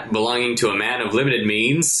hat belonging to a man of limited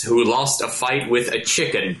means who lost a fight with a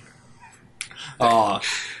chicken."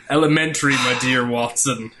 Elementary, my dear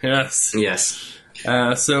Watson. Yes. Yes.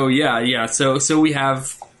 So we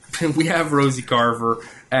have Rosie Carver.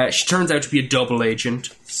 She turns out to be a double agent.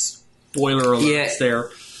 Spoiler alert there.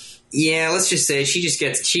 Yeah, let's just say she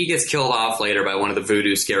gets killed off later by one of the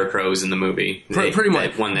voodoo scarecrows in the movie. Pretty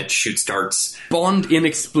much. One that shoots darts. Bond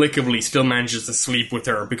inexplicably still manages to sleep with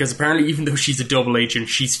her, because apparently even though she's a double agent,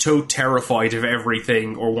 she's so terrified of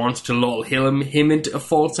everything or wants to lull him into a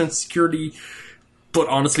false sense of security. But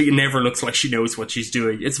honestly, it never looks like she knows what she's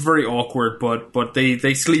doing. It's very awkward, but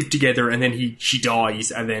they sleep together, and then she dies,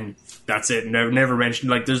 and then that's it. Never mentioned,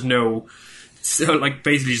 like, there's no... So, like,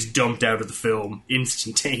 basically just dumped out of the film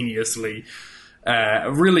instantaneously.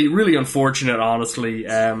 Really, really unfortunate, honestly.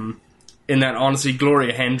 In that, honestly,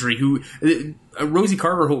 Gloria Hendry, who... Rosie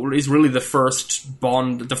Carver is really the first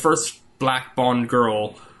black Bond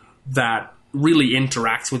girl that really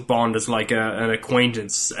interacts with Bond as like an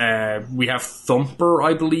acquaintance. We have Thumper,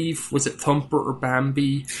 I believe. Was it Thumper or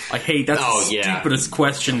Bambi? I hate that's the stupidest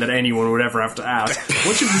question that anyone would ever have to ask.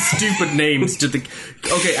 Which of the stupid names did the...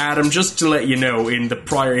 Okay, Adam, just to let you know, in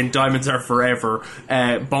Diamonds Are Forever,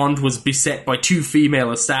 Bond was beset by 2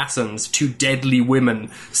 female assassins, 2 deadly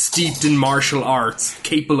women, steeped in martial arts,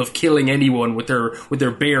 capable of killing anyone with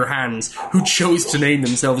their bare hands, who chose to name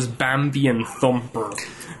themselves Bambi and Thumper.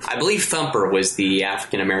 I believe Thumper was the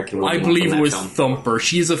African-American woman. I believe it was film. Thumper.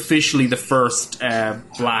 She is officially the first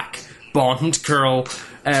black Bond girl.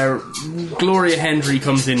 Gloria Hendry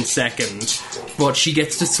comes in second, but she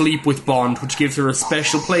gets to sleep with Bond, which gives her a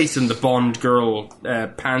special place in the Bond girl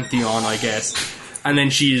pantheon, I guess. And then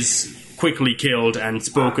she is quickly killed and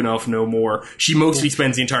spoken of no more. She mostly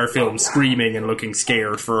spends the entire film screaming and looking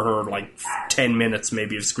scared for her, like, 10 minutes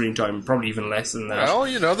maybe of screen time, probably even less than that. Well,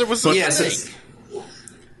 there was a snake.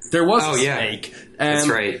 There was a snake. That's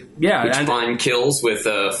right. Yeah, which Bond kills with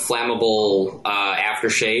a flammable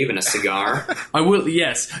aftershave and a cigar. I will.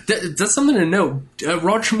 Yes, that's something to note.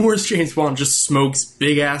 Roger Moore's James Bond just smokes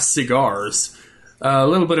big ass cigars. A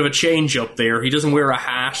little bit of a change up there. He doesn't wear a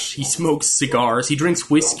hat. He smokes cigars. He drinks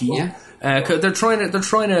whiskey. Yeah. They're trying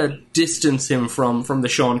to distance him from the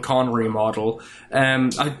Sean Connery model.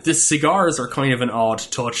 The cigars are kind of an odd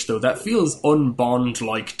touch, though. That feels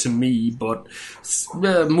un-Bond-like to me, but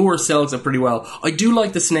Moore sells it pretty well. I do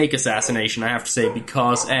like the snake assassination, I have to say,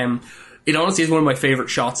 because it honestly is one of my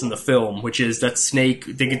favorite shots in the film, which is that snake.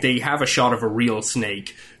 They have a shot of a real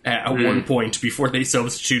snake at one point before they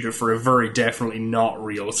substitute it for a very definitely not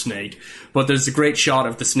real snake. But there's a great shot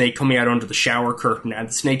of the snake coming out under the shower curtain, and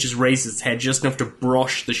the snake just raises its head just enough to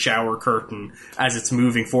brush the shower curtain as it's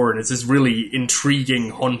moving forward. It's this really intriguing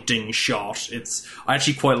hunting shot. I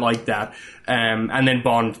actually quite like that. And then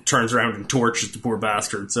Bond turns around and torches the poor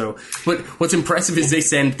bastard. But what's impressive is they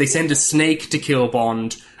send a snake to kill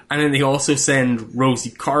Bond. And then they also send Rosie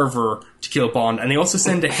Carver to kill Bond. And they also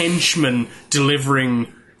send a henchman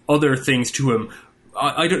delivering other things to him.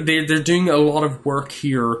 They're doing a lot of work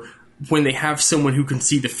here when they have someone who can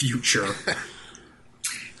see the future.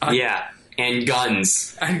 Yeah, and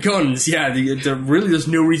guns. And guns, yeah. Really, there's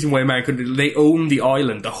no reason why a man could... They own the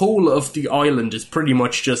island. The whole of the island is pretty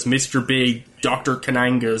much just Mr. Big, Dr.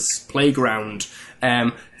 Kananga's playground.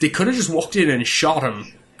 They could have just walked in and shot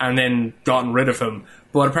him and then gotten rid of him.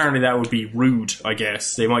 But apparently that would be rude, I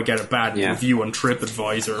guess. They might get a bad review on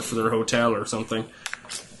TripAdvisor for their hotel or something.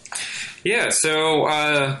 Yeah,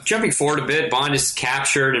 so jumping forward a bit, Bond is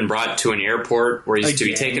captured and brought to an airport where he's to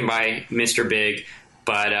be taken by Mr. Big.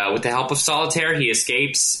 But with the help of Solitaire, he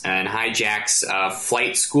escapes and hijacks a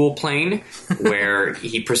flight school plane where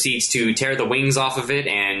he proceeds to tear the wings off of it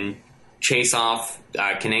and chase off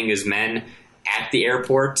Kananga's men at the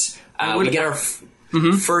airport. We get our...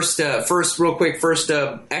 First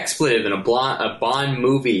expletive in a Bond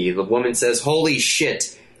movie. The woman says, "Holy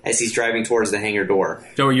shit," as he's driving towards the hangar door.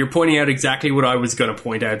 So you're pointing out exactly what I was going to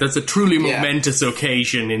point out. That's a truly momentous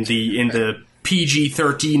occasion in the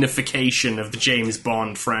PG-13ification of the James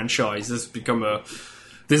Bond franchise. This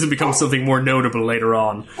has become something more notable later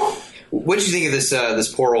on. What did you think of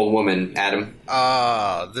this poor old woman, Adam?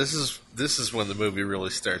 This is when the movie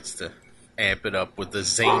really starts to amp it up with the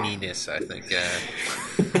zaniness, I think.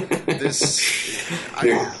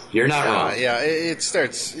 You're not wrong. Yeah, it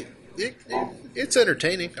starts. It's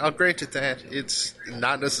entertaining. I'll grant it that. It's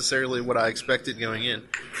not necessarily what I expected going in.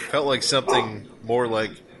 Felt like something more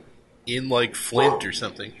like Flint or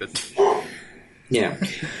something. But yeah,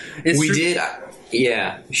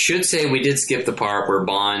 Should say we did skip the part where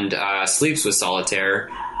Bond sleeps with Solitaire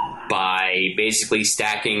by basically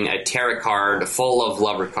stacking a tarot card full of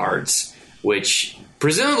lover cards, which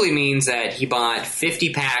presumably means that he bought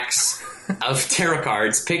 50 packs of tarot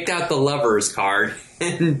cards, picked out the lover's card,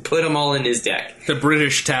 and put them all in his deck. The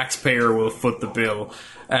British taxpayer will foot the bill.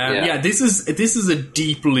 This is a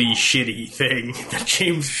deeply shitty thing that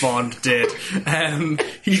James Bond did.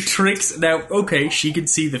 He tricks... Now, okay, she can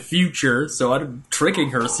see the future, so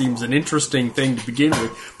tricking her seems an interesting thing to begin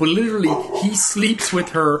with. But literally, he sleeps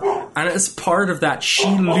with her, and as part of that, she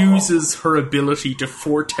loses her ability to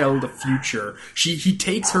foretell the future. He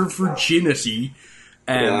takes her virginity,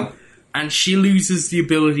 and she loses the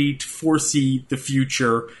ability to foresee the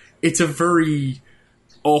future. It's a very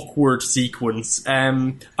awkward sequence.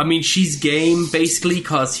 She's game, basically,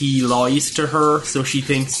 because he lies to her, so she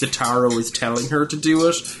thinks the tarot is telling her to do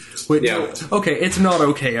it. But okay, it's not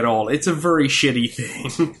okay at all. It's a very shitty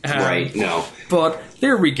thing. Right, no. But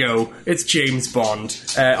there we go. It's James Bond.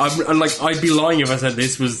 I'd be lying if I said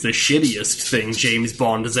this was the shittiest thing James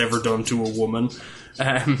Bond has ever done to a woman.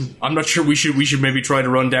 I'm not sure we should maybe try to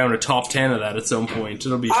run down a top 10 of that at some point.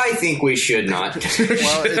 I think we should not.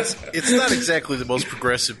 Well, it's not exactly the most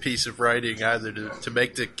progressive piece of writing either to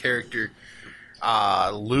make the character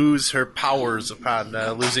lose her powers upon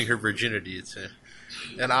losing her virginity. It's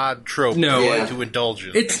an odd trope to indulge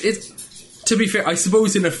in. It's to be fair, I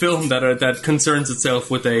suppose in a film that concerns itself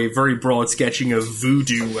with a very broad sketching of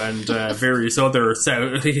voodoo and various other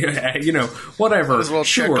whatever. As well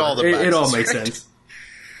sure, all the it all makes sense.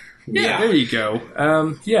 Yeah, there you go.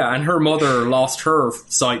 And her mother lost her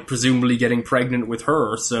sight, presumably getting pregnant with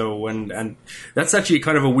her. So, and that's actually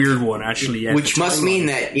kind of a weird one, actually. Which must mean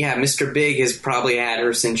that, Mr. Big has probably had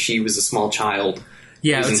her since she was a small child.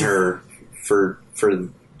 Yeah, using her for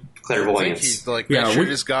clairvoyance. I think he should have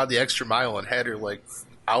just gone the extra mile and had her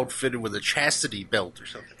outfitted with a chastity belt or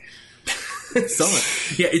something.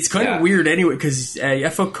 Yeah, it's kind of weird anyway, because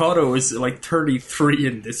Yaphet Kotto is 33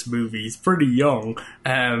 in this movie. He's pretty young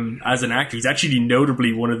as an actor. He's actually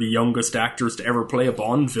notably one of the youngest actors to ever play a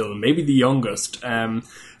Bond film, maybe the youngest.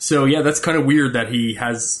 So yeah, that's kind of weird that he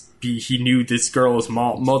knew this girl's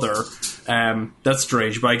mother. That's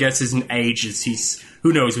strange, but I guess his age is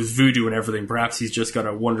who knows, with voodoo and everything, perhaps he's just got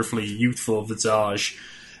a wonderfully youthful visage.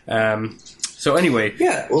 So anyway,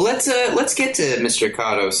 well, let's get to Mr.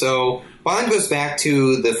 Kotto. So Bond goes back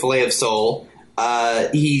to the Filet of Soul.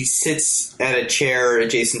 He sits at a chair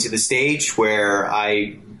adjacent to the stage, where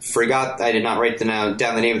I did not write down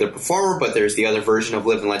the name of the performer, but there's the other version of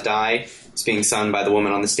Live and Let Die. It's being sung by the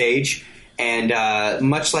woman on the stage. And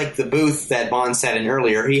much like the booth that Bond sat in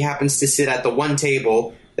earlier, he happens to sit at the one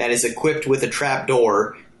table that is equipped with a trap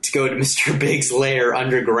door to go to Mr. Big's lair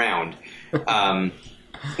underground.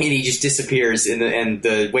 And he just disappears, and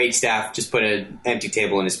the wait staff just put an empty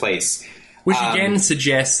table in his place. Which again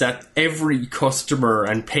suggests that every customer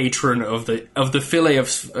and patron of the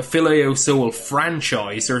Filet of Soul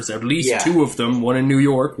franchise, there's at least two of them, one in New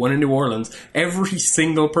York, one in New Orleans, every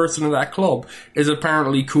single person in that club is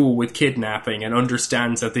apparently cool with kidnapping and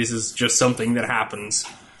understands that this is just something that happens.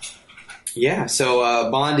 Yeah, so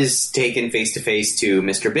Bond is taken face-to-face to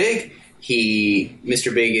Mr. Big.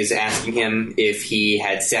 Mr. Big is asking him if he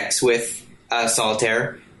had sex with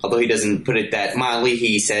Solitaire. Although he doesn't put it that mildly,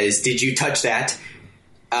 he says, "Did you touch that?"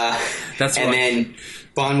 That's and right. then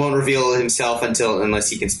Bond won't reveal himself unless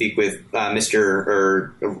he can speak with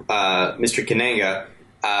Mr. Kananga.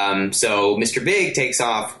 So Mr. Big takes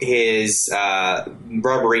off his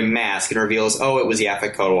rubbery mask and reveals, it was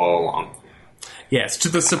Yaphet Kotto all along. Yes, to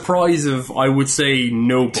the surprise of, I would say,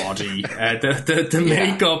 nobody. The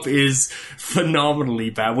makeup is phenomenally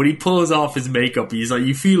bad. When he pulls off his makeup,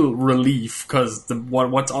 you feel relief, because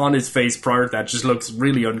what's on his face prior to that just looks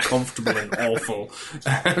really uncomfortable and awful.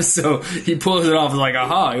 So he pulls it off,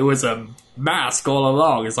 aha, it was a mask all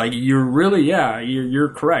along. It's you're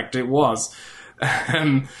correct, it was.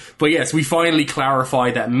 But yes, we finally clarify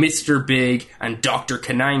that Mr. Big and Dr.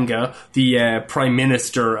 Kananga, the Prime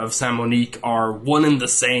Minister of Saint Monique, are one and the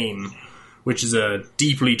same, which is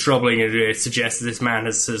deeply troubling. It suggests that this man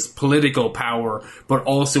has political power, but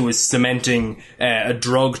also is cementing a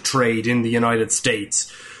drug trade in the United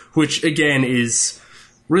States, which again is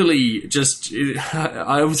really just...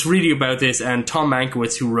 I was reading about this, and Tom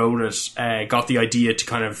Mankiewicz, who wrote it, got the idea to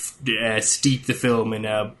kind of steep the film in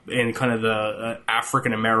kind of the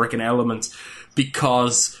African American elements,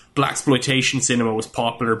 because blaxploitation cinema was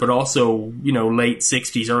popular, but also, late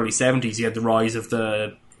 60s, early 70s, you had the rise of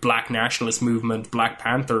the Black nationalist movement, Black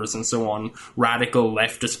Panthers, and so on, radical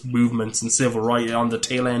leftist movements and civil rights on the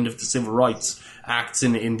tail end of the Civil Rights Acts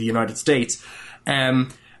in the United States.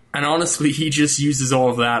 And honestly, he just uses all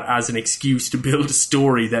of that as an excuse to build a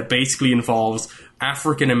story that basically involves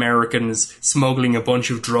African Americans smuggling a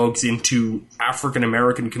bunch of drugs into African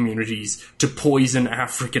American communities to poison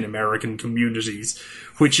African American communities,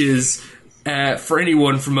 which is, for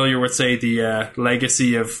anyone familiar with, say, the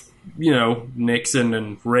legacy of, Nixon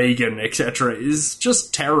and Reagan, etc., is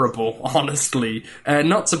just terrible, honestly.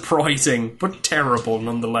 Not surprising, but terrible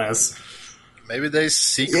nonetheless. Maybe they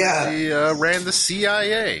secretly ran the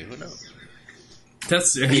CIA. Who knows?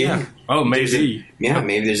 That's Oh, maybe.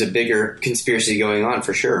 Maybe there's a bigger conspiracy going on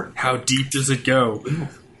for sure. How deep does it go?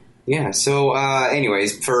 Yeah. So,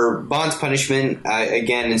 anyways, for Bond's punishment,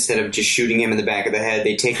 again, instead of just shooting him in the back of the head,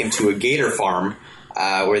 they take him to a gator farm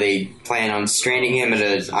where they plan on stranding him at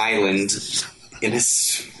an island in a.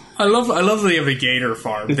 I love that they have a gator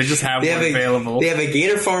farm. They just have one available. They have a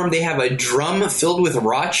gator farm. They have a drum filled with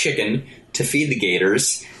raw chicken to feed the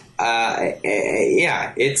gators.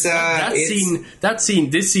 It's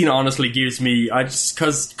this scene honestly gives me,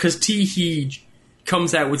 because Tee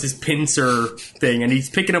comes out with his pincer thing and he's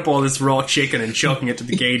picking up all this raw chicken and chucking it to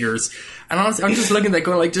the gators, and honestly, I'm just looking at that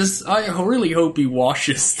going I really hope he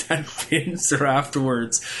washes that pincer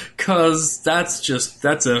afterwards, because that's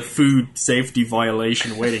a food safety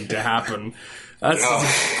violation waiting to happen.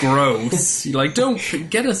 That's gross. Don't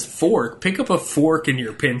get a fork. Pick up a fork in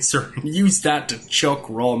your pincer and use that to chuck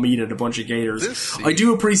raw meat at a bunch of gators. I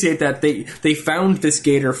do appreciate that they found this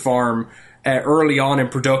gator farm early on in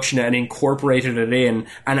production and incorporated it in.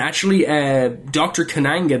 And actually, Dr.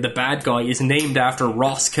 Kananga, the bad guy, is named after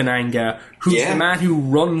Ross Kananga, who's the man who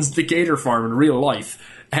runs the gator farm in real life.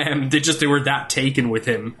 They were that taken with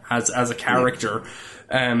him as a character.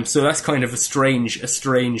 So that's kind of a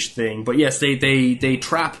strange thing. But yes, they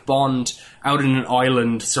trap Bond out in an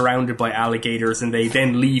island surrounded by alligators, and they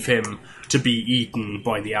then leave him to be eaten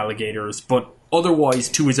by the alligators. But otherwise,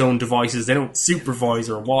 to his own devices, they don't supervise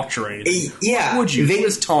or watch or anything. Yeah. Would you? It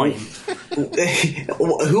was time.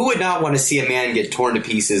 Who would not want to see a man get torn to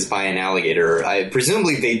pieces by an alligator?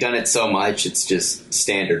 Presumably they've done it so much, it's just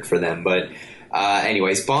standard for them. But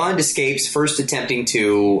anyways, Bond escapes, first attempting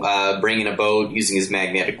to bring in a boat using his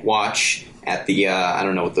magnetic watch at the, I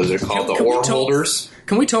don't know what those are called, the oar holders.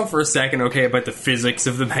 Can we talk for a second, about the physics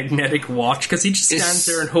of the magnetic watch? Because he just stands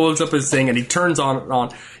there and holds up his thing and he turns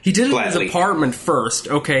on. He did it in his apartment first,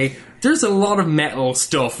 okay? There's a lot of metal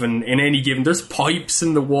stuff in any given... There's pipes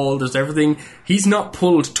in the wall, there's everything. He's not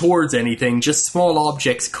pulled towards anything, just small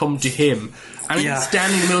objects come to him. And he's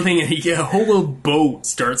standing in the middle of the thing and a whole boat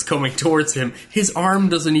starts coming towards him. His arm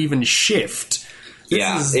doesn't even shift.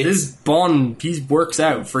 This Bond, he works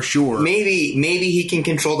out for sure. Maybe he can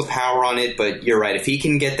control the power on it, but you're right. If he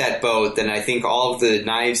can get that boat, then I think all of the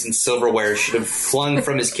knives and silverware should have flung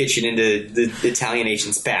from his kitchen into the Italian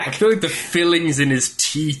agent's back. I feel like the fillings in his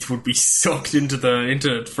teeth would be sucked into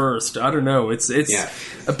it first. I don't know. It's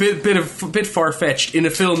a bit far fetched in a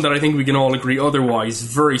film that I think we can all agree otherwise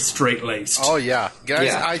very straight laced. Oh yeah, guys.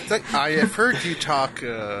 Yeah. I think I have heard you talk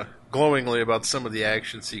glowingly about some of the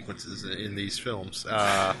action sequences in these films.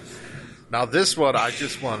 Now, this one, I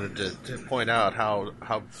just wanted to point out how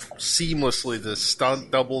seamlessly the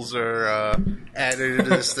stunt doubles are added into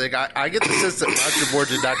this thing. I get the sense that Roger Moore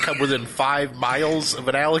did not come within 5 miles of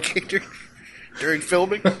an alligator during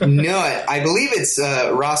filming. No, I believe it's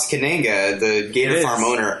Ross Kananga, the gator farm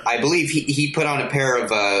owner. I believe he put on a pair of...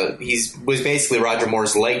 was basically Roger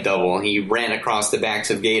Moore's leg double, and he ran across the backs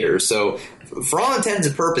of gators. So, for all intents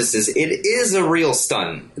and purposes, it is a real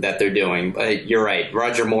stunt that they're doing. But you're right,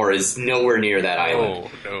 Roger Moore is nowhere near that island.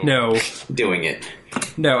 No. Doing it.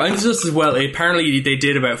 No, and just as well, apparently they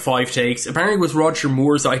did about 5 takes. Apparently it was Roger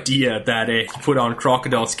Moore's idea that he put on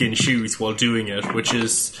crocodile skin shoes while doing it, which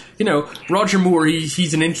is, Roger Moore,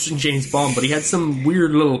 he's an interesting James Bond, but he had some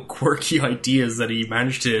weird little quirky ideas that he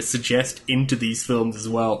managed to suggest into these films as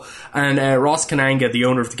well. And Ross Kananga, the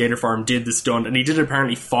owner of the Gator Farm, did the stunt, and he did it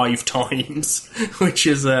apparently 5 times, which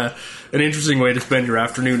is an interesting way to spend your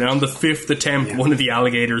afternoon. And on the 5th attempt, one of the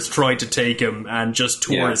alligators tried to take him and just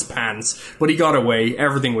tore his pants, but he got away.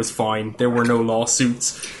 everything was fine. There were no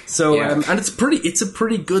lawsuits. So, and it's a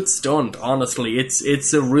pretty good stunt, honestly.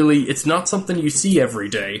 It's not something you see every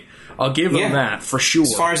day. I'll give them that for sure.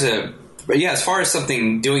 As far as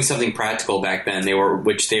doing something practical back then, they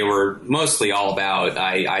were mostly all about.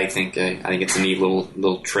 I think it's a neat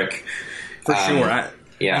little trick. For sure.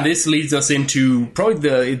 And this leads us into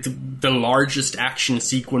probably the largest action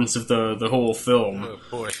sequence of the whole film. Oh,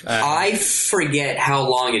 boy. I forget how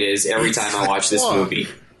long it is every time I watch this movie.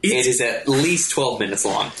 It is at least 12 minutes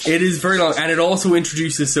long. It is very long, and it also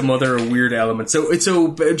introduces some other weird elements. So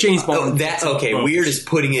James Bond. Weird is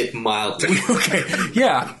putting it mildly. Okay,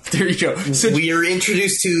 yeah, there you go. So we are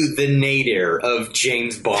introduced to the nadir of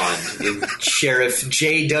James Bond, Sheriff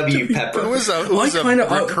J.W. Pepper. Who is a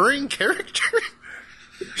recurring character?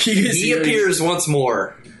 He appears once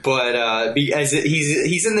more, but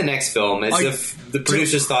he's in the next film, as if the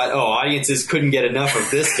producers thought, audiences couldn't get enough of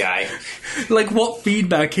this guy. Like, what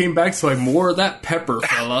feedback came back? So more of that Pepper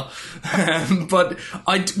fella. But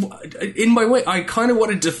in my way, I kind of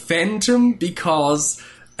want to defend him because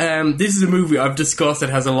this is a movie I've discussed that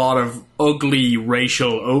has a lot of ugly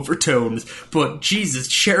racial overtones. But Jesus,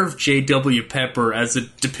 Sheriff J.W. Pepper as a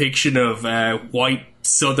depiction of white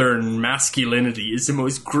Southern masculinity is the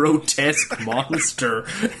most grotesque monster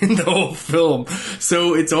in the whole film.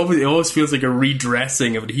 So it always feels like a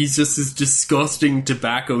redressing of it. He's just this disgusting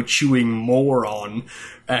tobacco chewing moron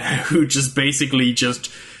who just basically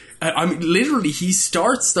literally he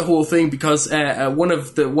starts the whole thing because one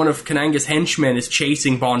of Kananga's henchmen is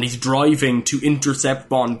chasing Bond. He's driving to intercept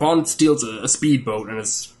Bond. Bond steals a speedboat and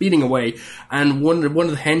is speeding away, and one of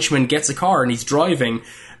the henchmen gets a car and he's driving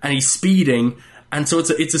and he's speeding. And so it's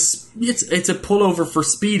a pullover for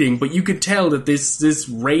speeding, but you could tell that this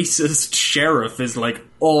racist sheriff is like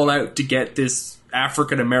all out to get this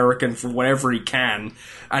African American for whatever he can.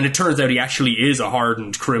 And it turns out he actually is a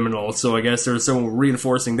hardened criminal, so I guess there's some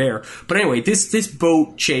reinforcing there. But anyway, this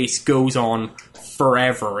boat chase goes on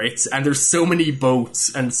forever. And there's so many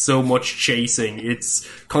boats and so much chasing. It's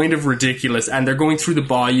kind of ridiculous. And they're going through the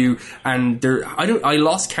bayou, and I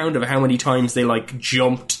lost count of how many times they like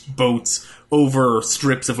jumped boats over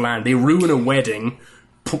strips of land. They ruin a wedding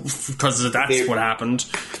because that's what happened.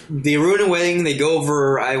 They ruin a wedding. They go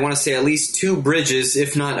over, I want to say, at least 2 bridges,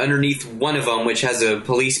 if not underneath one of them, which has a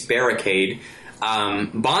police barricade.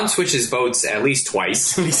 Bond switches boats at least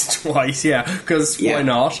twice. At least twice, yeah, because why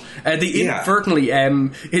not? They inadvertently,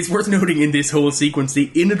 it's worth noting in this whole sequence,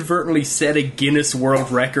 they inadvertently set a Guinness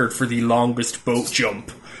World Record for the longest boat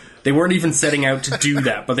jump. They weren't even setting out to do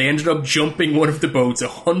that, but they ended up jumping one of the boats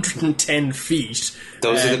 110 feet.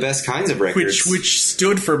 Those are the best kinds of records. Which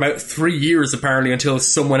stood for about 3 years, apparently, until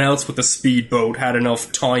someone else with a speedboat had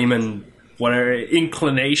enough time and whatever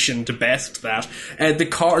inclination to best that.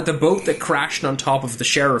 The boat that crashed on top of the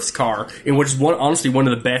sheriff's car, in which is honestly one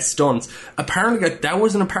of the best stunts, apparently that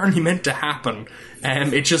wasn't apparently meant to happen.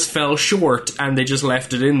 It just fell short, and they just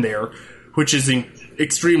left it in there, which is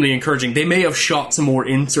extremely encouraging. They may have shot some more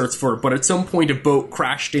inserts for it, but at some point a boat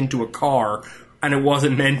crashed into a car and it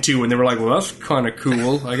wasn't meant to, and they were like, well, that's kind of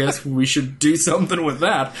cool. I guess we should do something with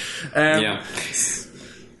that.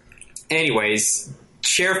 Anyways,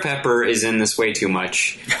 Sheriff Pepper is in this way too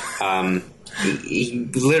much. He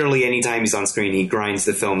literally, anytime he's on screen, he grinds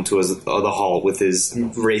the film to the halt with his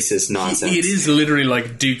racist nonsense. It is literally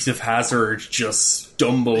like Dukes of Hazzard just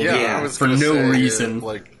stumbled for no reason.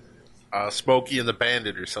 Like Smokey and the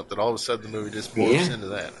Bandit or something. All of a sudden, the movie just morphs into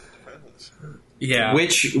that. Yeah,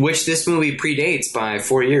 which this movie predates by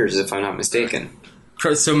 4 years, if I'm not mistaken.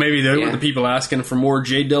 So maybe they were the people asking for more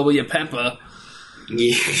J.W. Pepper.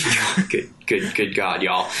 Yeah, good God,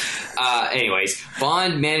 y'all. Anyways,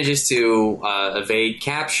 Bond manages to evade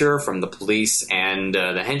capture from the police and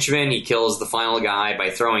the henchman. He kills the final guy by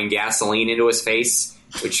throwing gasoline into his face,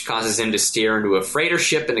 which causes him to steer into a freighter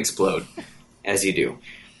ship and explode, as you do.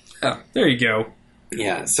 Oh, there you go.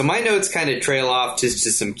 Yeah, so my notes kind of trail off just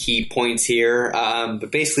to some key points here.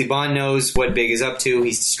 But basically, Bond knows what Big is up to.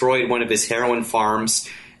 He's destroyed one of his heroin farms.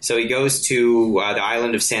 So he goes to the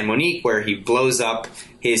island of San Monique, where he blows up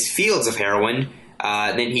his fields of heroin.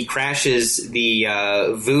 Then he crashes the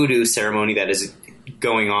voodoo ceremony that is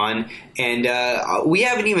going on. And we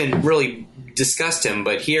haven't even really discussed him,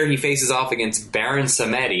 but here he faces off against Baron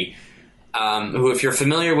Samedi, who, if you're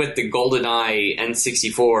familiar with the GoldenEye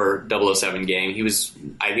N64 007 game, he was,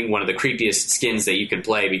 I think, one of the creepiest skins that you could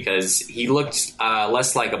play because he looked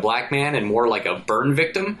less like a black man and more like a burn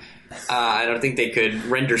victim. I don't think they could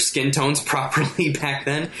render skin tones properly back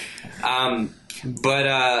then. But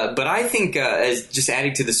I think as just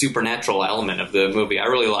adding to the supernatural element of the movie, I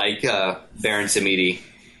really like Baron Samedi.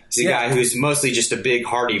 He's a guy who's mostly just a big,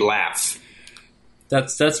 hearty laugh.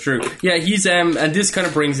 That's true. Yeah, he's and this kind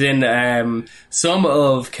of brings in some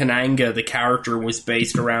of Kananga. The character was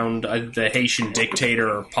based around the Haitian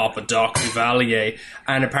dictator Papa Doc Duvalier,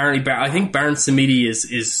 and apparently, I think Baron Samedi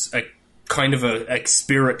is a kind of a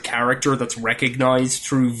spirit character that's recognized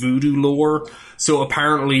through voodoo lore. So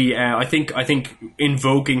apparently, I think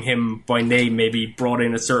invoking him by name maybe brought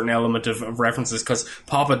in a certain element of references, because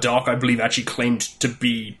Papa Doc, I believe, actually claimed to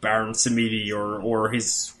be Baron Samedi or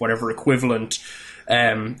his whatever equivalent.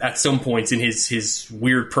 At some points in his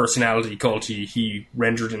weird personality cult he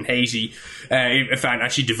rendered in Haiti. In fact,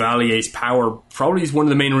 actually, Duvalier's power probably is one of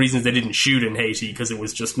the main reasons they didn't shoot in Haiti, because it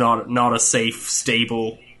was just not a safe,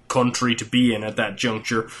 stable country to be in at that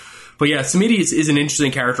juncture. But yeah, Samedi is an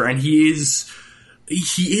interesting character, and he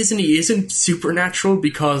isn't supernatural,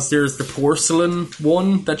 because there's the porcelain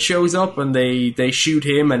one that shows up, and they shoot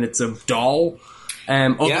him, and it's a doll.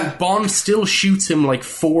 Bond still shoots him like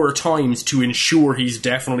 4 times to ensure he's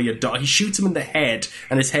definitely a doll. He shoots him in the head,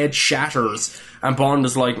 and his head shatters, and Bond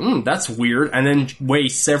is like, that's weird, and then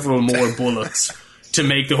wastes several more bullets to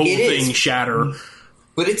make the whole thing shatter.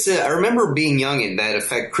 But I remember being young, and that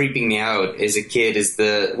effect creeping me out as a kid is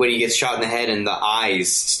when he gets shot in the head and the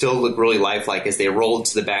eyes still look really lifelike as they roll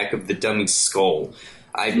to the back of the dummy's skull.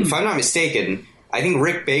 If I'm not mistaken, I think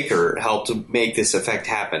Rick Baker helped make this effect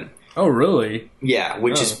happen. Oh, really? Yeah,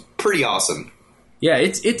 which is pretty awesome. Yeah,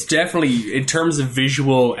 it's definitely, in terms of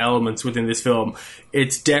visual elements within this film,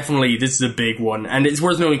 this is a big one. And it's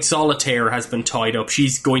worth noting, Solitaire has been tied up.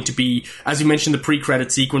 She's going to be, as you mentioned, the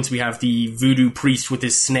pre-credit sequence, we have the voodoo priest with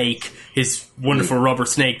his snake, his wonderful rubber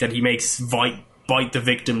snake that he makes bite the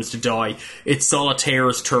victims to die. It's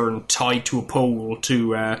Solitaire's turn, tied to a pole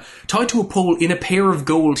in a pair of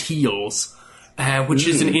gold heels. Which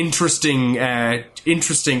is an interesting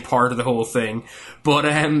part of the whole thing. But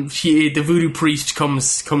the voodoo priest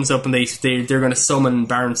comes up, and they're going to summon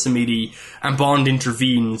Baron Samedi, and Bond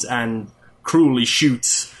intervenes and cruelly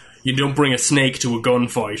shoots. You don't bring a snake to a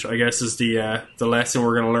gunfight, I guess, is the lesson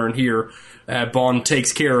we're going to learn here. Bond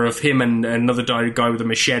takes care of him and another guy with a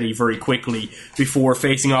machete very quickly before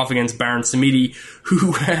facing off against Baron Samedi,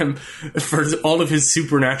 who, for all of his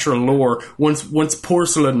supernatural lore, once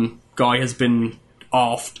Porcelain Guy has been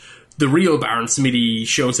offed, the real Baron Samedi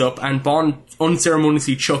shows up, and Bond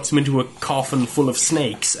unceremoniously chucks him into a coffin full of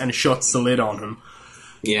snakes and shuts the lid on him.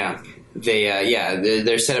 Yeah.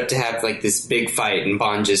 They're set up to have like this big fight, and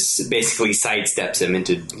Bond just basically sidesteps him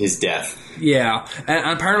into his death. Yeah, and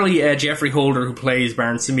apparently Jeffrey Holder, who plays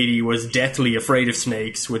Baron Samedi, was deathly afraid of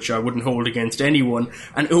snakes, which I wouldn't hold against anyone,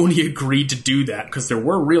 and only agreed to do that because there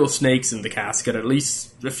were real snakes in the casket, at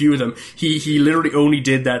least a few of them. He literally only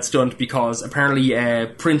did that stunt because apparently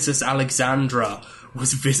Princess Alexandra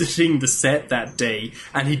was visiting the set that day,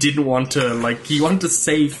 and he didn't want to, he wanted to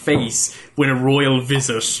save face when a royal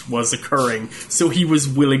visit was occurring, so he was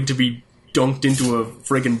willing to be dunked into a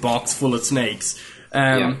friggin' box full of snakes.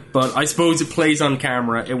 But I suppose it plays on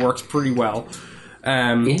camera, it works pretty well.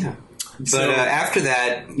 But after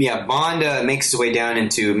that, Bond makes his way down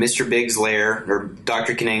into Mr. Big's lair, or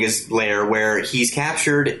Dr. Kananga's lair, where he's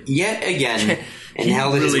captured yet again and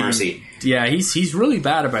held at his mercy. Yeah, he's really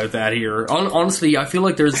bad about that here. Honestly, I feel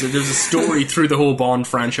like there's a story through the whole Bond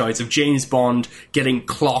franchise of James Bond getting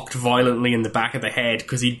clocked violently in the back of the head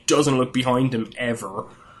because he doesn't look behind him ever.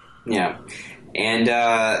 Yeah. And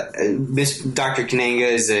Dr. Kananga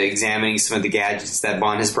is examining some of the gadgets that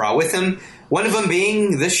Bond has brought with him, one of them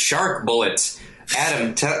being the shark bullet.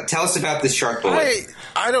 Adam, tell us about the shark bullet.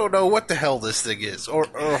 I don't know what the hell this thing is, or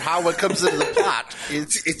how it comes into the plot.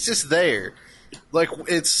 It's just there. Like,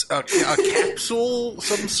 it's a capsule,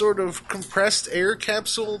 some sort of compressed air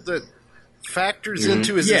capsule that factors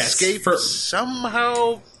into his escape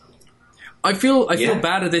somehow. I feel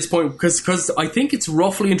bad at this point because I think it's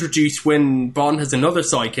roughly introduced when Bond has another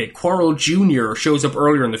sidekick. Quarrel Jr. shows up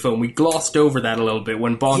earlier in the film. We glossed over that a little bit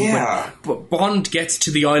when Bond gets to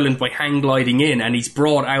the island by hang gliding in, and he's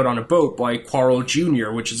brought out on a boat by Quarrel Jr.,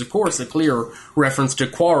 which is of course a clear reference to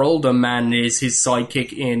Quarrel. The man is his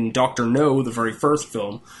sidekick in Dr. No, the very first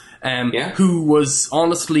film. Who was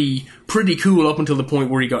honestly pretty cool up until the point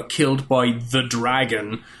where he got killed by the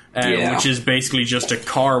Dragon, which is basically just a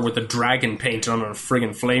car with a dragon painted on a friggin'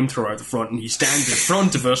 flamethrower at the front, and he stands in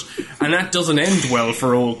front of it, and that doesn't end well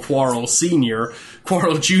for old Quarrel Sr.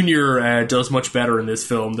 Quarrel Jr. Does much better in this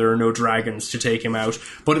film. There are no dragons to take him out,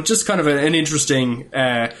 but it's just kind of an interesting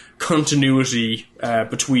continuity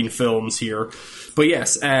between films here. But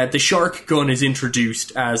yes, the shark gun is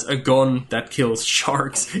introduced as a gun that kills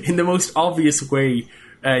sharks in the most obvious way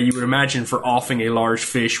you would imagine for offing a large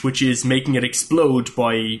fish, which is making it explode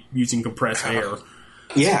by using compressed air.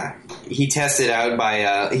 Yeah, he tests it out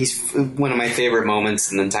by, he's one of my favorite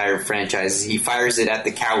moments in the entire franchise. He fires it at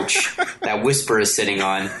the couch that Whisper is sitting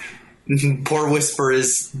on. Poor Whisper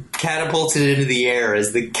is catapulted into the air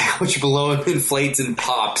as the couch below him inflates and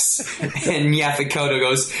pops. And Yaphet-Kotto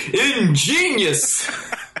goes, ingenious!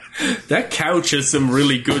 That couch has some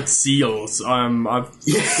really good seals. I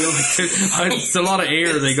feel like it's a lot of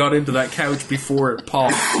air they got into that couch before it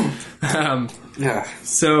popped. Yeah.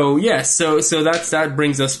 So that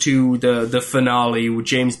brings us to the finale with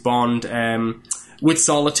James Bond with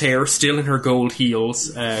Solitaire still in her gold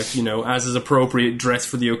heels, as is appropriate, dressed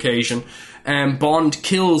for the occasion. Bond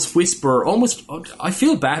kills Whisper. Almost, I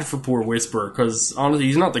feel bad for poor Whisper because honestly,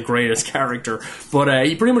 he's not the greatest character, but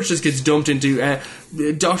he pretty much just gets dumped into.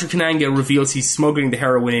 Dr. Kananga reveals he's smuggling the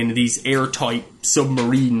heroin in these airtight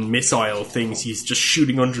submarine missile things. He's just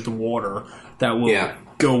shooting under the water that will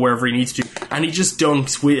go wherever he needs to, and he just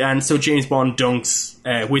dunks. And so James Bond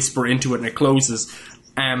dunks Whisper into it, and it closes.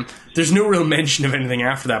 There's no real mention of anything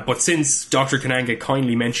after that, but since Dr. Kananga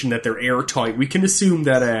kindly mentioned that they're airtight, we can assume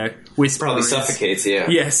that Whisper probably suffocates,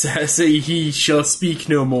 Yes, so he shall speak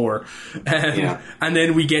no more. And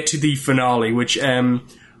then we get to the finale, which,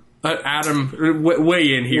 Adam,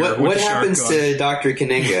 weigh in here. What happens to Dr.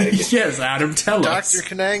 Kananga? Yes, Adam, tell us.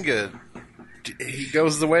 Dr. Kananga, he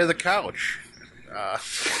goes the way of the couch. I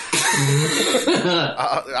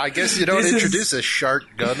guess you don't introduce a shark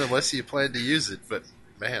gun unless you plan to use it, but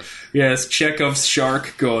man. Yes, Chekhov's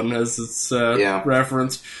shark gun, as it's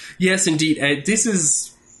referenced. Yes, indeed. This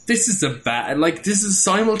is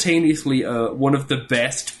simultaneously one of the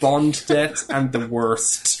best Bond deaths and the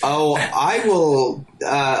worst. Oh, I will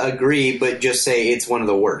agree, but just say it's one of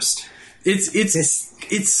the worst.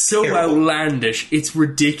 It's so terrible. Outlandish. It's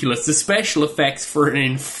ridiculous. The special effects for an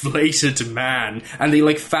inflated man, and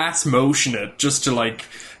they fast motion it just to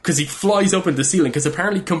because he flies up into the ceiling. Because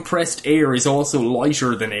apparently compressed air is also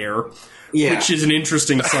lighter than air, which is an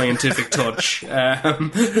interesting scientific touch.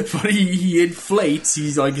 But he inflates.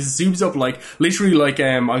 He's zooms up literally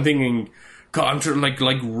I'm thinking. God, I'm trying like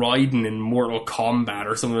Raiden in Mortal Kombat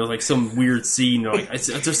or something. Like some weird scene.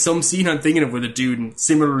 There's some scene I'm thinking of with a dude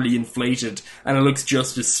similarly inflated, and it looks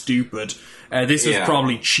just as stupid. This was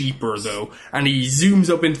probably cheaper though, and he zooms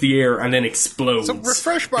up into the air and then explodes. So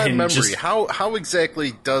refresh my memory. How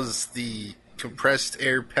exactly does the compressed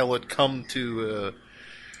air pellet come to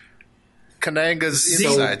Kananga's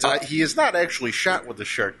insides? He is not actually shot with a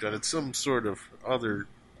shark gun. It's some sort of other.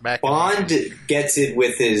 Bond gets it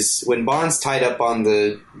with when Bond's tied up on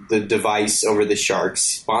the device over the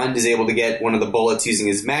sharks, Bond is able to get one of the bullets using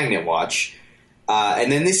his magnet watch.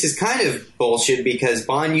 And then this is kind of bullshit because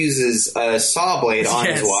Bond uses a saw blade on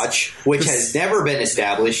his watch, which has never been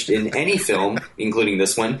established in any film, including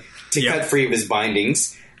this one, to cut free of his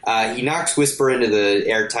bindings. He knocks Whisper into the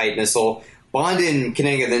airtight missile. Bond and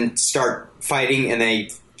Kananga then start fighting, and they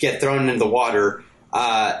get thrown into the water.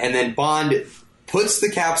 And then Bond puts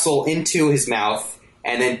the capsule into his mouth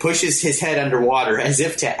and then pushes his head underwater as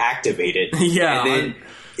if to activate it. Yeah. And then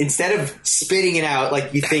instead of spitting it out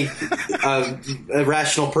like you think a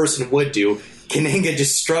rational person would do, Kananga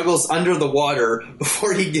just struggles under the water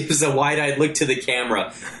before he gives a wide-eyed look to the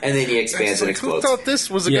camera, and then he expands and explodes. Who thought this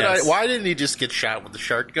was a good idea? Why didn't he just get shot with the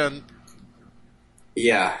shark gun?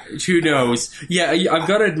 Yeah. Who knows? Yeah, I've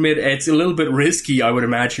got to admit, it's a little bit risky, I would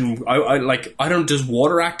imagine. Does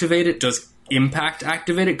water activate it? Does impact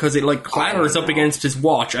activate it? Because it clatters up against his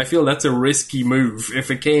watch. I feel that's a risky move.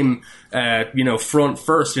 If it came front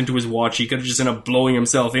first into his watch, he could have just ended up blowing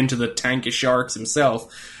himself into the tank of sharks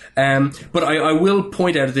himself. But I will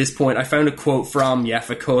point out at this point, I found a quote from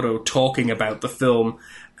Yaphet-Kotto talking about the film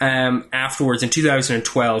afterwards in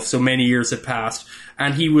 2012, so many years had passed,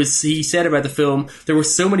 and he said about the film, there were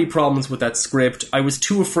so many problems with that script, I was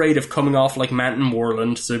too afraid of coming off like Manton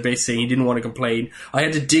Moreland, so basically he didn't want to complain. I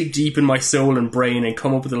had to dig deep in my soul and brain and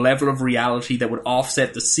come up with a level of reality that would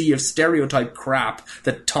offset the sea of stereotype crap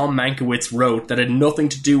that Tom Mankiewicz wrote that had nothing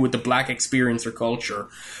to do with the black experience or culture.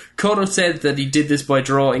 Kotto said that he did this by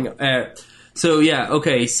drawing... So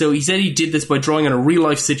he said he did this by drawing on a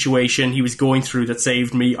real-life situation he was going through that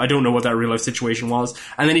saved me. I don't know what that real-life situation was.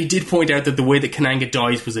 And then he did point out that the way that Kananga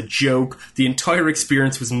dies was a joke. The entire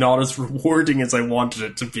experience was not as rewarding as I wanted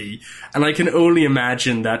it to be. And I can only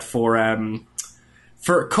imagine that for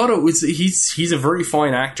Kotto, he's a very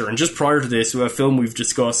fine actor. And just prior to this, a film we've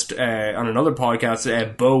discussed on another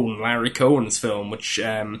podcast, Bone, Larry Cohen's film, which,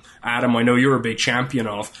 Adam, I know you're a big champion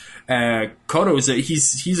of. Kotto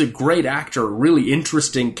he's a great actor, really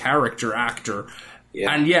interesting character actor.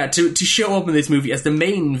 Yeah. And yeah, to show up in this movie as the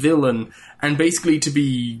main villain and basically to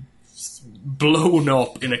be blown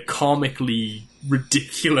up in a comically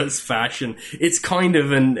ridiculous fashion, it's kind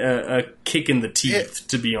of a kick in the teeth,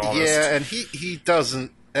 to be honest. Yeah, and he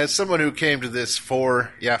doesn't, as someone who came to this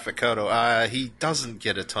for Yaphet Kotto, he doesn't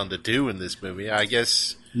get a ton to do in this movie. I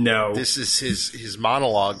guess this is his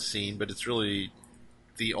monologue scene, but it's really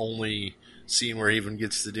the only scene where he even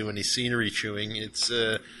gets to do any scenery chewing. It's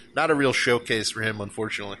not a real showcase for him,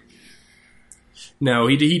 unfortunately. No,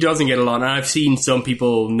 he doesn't get a lot. And I've seen some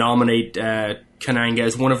people nominate Kananga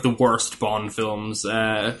as one of the worst Bond films.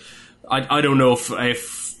 I don't know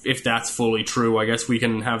if that's fully true. I guess we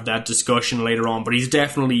can have that discussion later on. But he's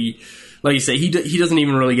definitely, like you say, he doesn't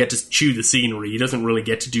even really get to chew the scenery. He doesn't really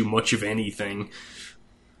get to do much of anything.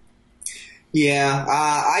 Yeah,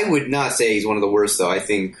 I would not say he's one of the worst, though. I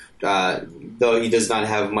think, though he does not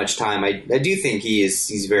have much time, I do think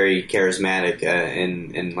he's very charismatic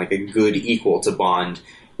and like a good equal to Bond.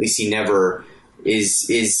 At least he never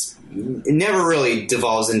never really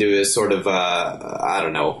devolves into a sort of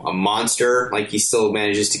a monster. Like he still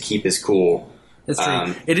manages to keep his cool. That's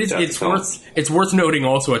true. It's worth noting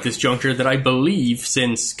also at this juncture that I believe,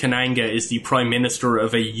 since Kananga is the Prime Minister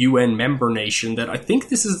of a UN member nation, that I think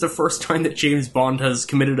this is the first time that James Bond has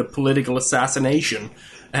committed a political assassination.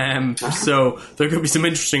 So there could be some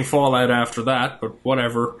interesting fallout after that, but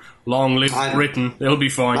whatever. Long live Britain. It'll be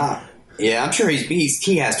fine. Yeah, I'm sure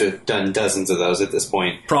he has to have done dozens of those at this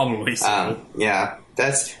point. Probably so. Yeah.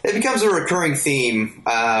 It becomes a recurring theme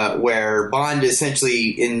where Bond essentially,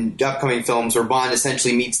 in upcoming films, where Bond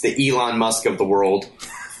essentially meets the Elon Musk of the world,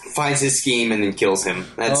 finds his scheme, and then kills him.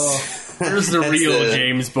 There's the real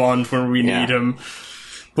James Bond when we need him.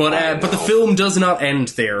 But the film does not end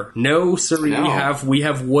there. No, sir. No. We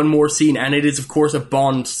have one more scene, and it is, of course,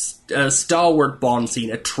 a stalwart Bond scene,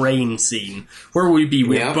 a train scene. Where would we be?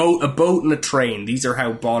 We have a boat and a train. These are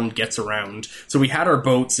how Bond gets around. So we had our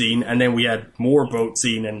boat scene, and then we had more boat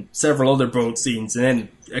scene, and several other boat scenes, and then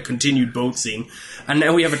a continued boat scene. And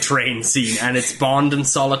now we have a train scene, and it's Bond and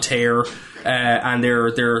Solitaire, and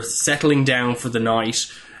they're settling down for the night.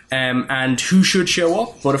 And who should show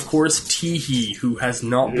up? But of course, Teehee, who has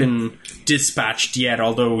not been dispatched yet,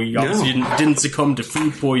 although he obviously didn't succumb to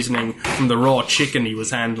food poisoning from the raw chicken he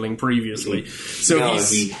was handling previously. So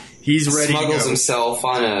he's ready to go. Smuggles himself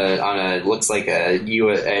on a looks like an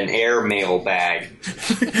air mail bag.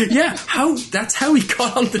 Yeah, that's how he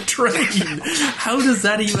got on the train. How does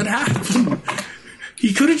that even happen?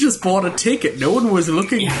 He could have just bought a ticket. No one was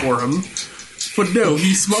looking for him. But no,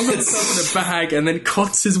 he smuggles himself in a bag and then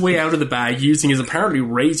cuts his way out of the bag using his apparently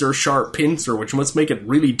razor-sharp pincer, which must make it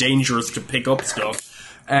really dangerous to pick up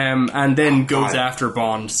stuff, and then goes after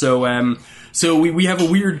Bond. So we have a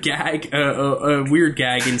weird gag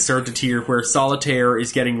inserted here where Solitaire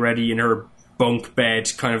is getting ready in her bunk bed,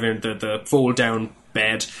 kind of in the fold-down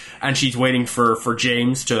bed, and she's waiting for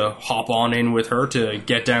James to hop on in with her to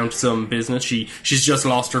get down to some business. She's just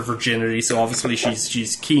lost her virginity, so obviously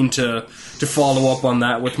she's keen to follow up on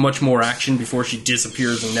that with much more action before she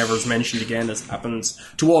disappears and never is mentioned again, as happens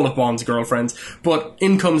to all of Bond's girlfriends. But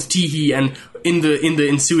in comes Teehee, and in the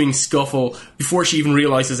ensuing scuffle, before she even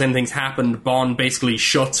realizes anything's happened, Bond basically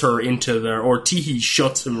shuts her into Teehee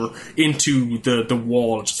shuts him into the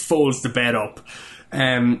wall, just folds the bed up.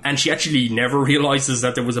 And she actually never realizes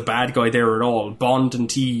that there was a bad guy there at all. Bond and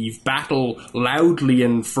Teehee battle loudly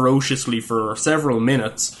and ferociously for several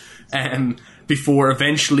minutes, before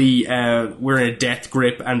eventually we're in a death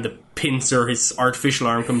grip and the pincer, his artificial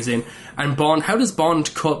arm, comes in. And Bond, how does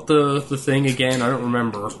Bond cut the thing again? I don't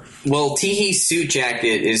remember. Well, Teehee's suit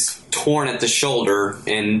jacket is torn at the shoulder,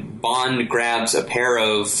 and Bond grabs a pair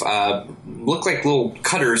of look like little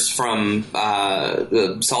cutters from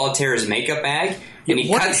the Solitaire's makeup bag, and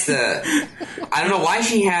he cuts the... I don't know why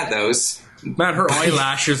she had those. Man, her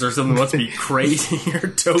eyelashes or something must be crazy. Her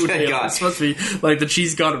toenails must be like that.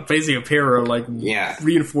 She's got basically a pair of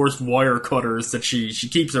reinforced wire cutters that she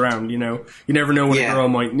keeps around. You know, you never know what a girl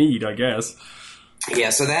might need, I guess.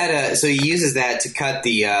 Yeah, so that so he uses that to cut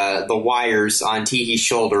the wires on Teehee's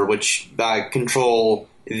shoulder, which control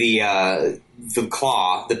the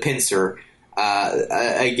claw, the pincer.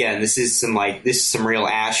 Again, this is some real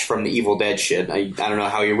Ash from the Evil Dead shit. I don't know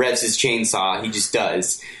how he revs his chainsaw. He just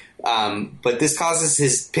does. But this causes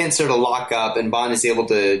his pincer to lock up, and Bond is able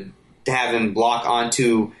to have him block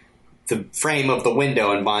onto the frame of the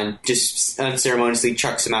window, and Bond just unceremoniously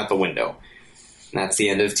chucks him out the window. That's the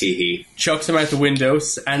end of Teehee. Chucks him out the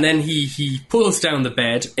windows, and then he pulls down the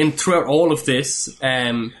bed. And throughout all of this,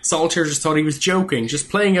 Solitaire just thought he was joking, just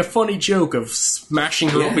playing a funny joke of smashing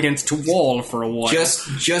her up against a wall for a while.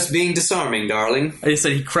 Just being disarming, darling. I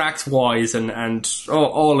said he cracks wise, and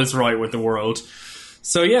all is right with the world.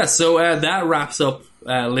 So that wraps up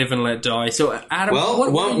Live and Let Die. So Adam,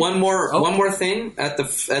 one more thing at the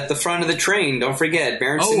front of the train. Don't forget,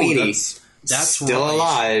 Baron Samedi. That's still right.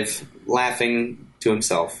 alive, laughing to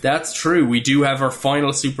himself. That's true. We do have our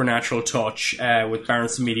final supernatural touch with Baron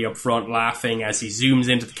Samedi up front, laughing as he zooms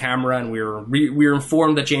into the camera, and we're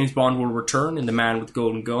informed that James Bond will return in The Man with the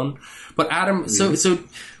Golden Gun. But Adam, so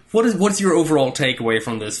what's your overall takeaway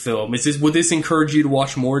from this film? Would this encourage you to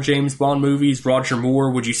watch more James Bond movies? Roger Moore?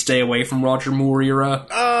 Would you stay away from Roger Moore era?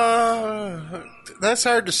 That's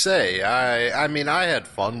hard to say. I mean, I had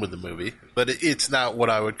fun with the movie, but it's not what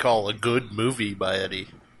I would call a good movie by any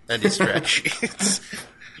stretch.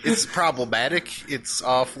 It's problematic. It's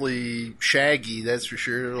awfully shaggy, that's for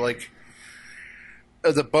sure. Like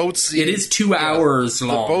the boat scene. It is 2 hours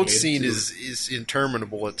long. The boat scene is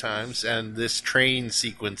interminable at times, and this train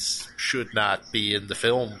sequence should not be in the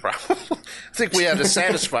film. Probably. I think we had a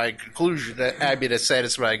satisfying conclusion. I mean, as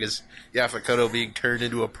satisfying as Yaphet Kotto being turned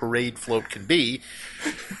into a parade float can be.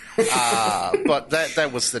 But that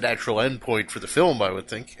was the natural endpoint for the film, I would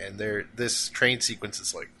think. And this train sequence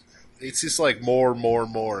is it's just like more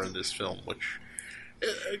in this film, which.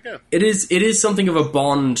 Yeah. It is something of a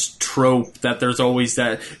Bond trope that there's always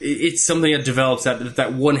that. It's something that develops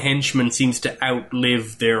that one henchman seems to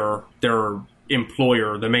outlive their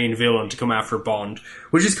employer, the main villain, to come after Bond,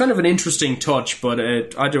 which is kind of an interesting touch. But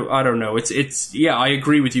I don't know. It's I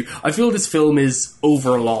agree with you. I feel this film is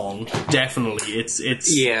overlong. Definitely,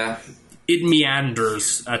 it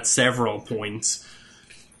meanders at several points.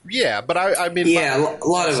 Yeah, but I mean... Yeah, a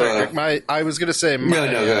lot of... I was going to say... No,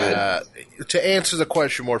 go ahead. To answer the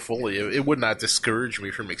question more fully, it would not discourage me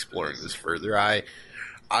from exploring this further. I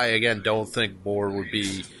again, don't think Moore would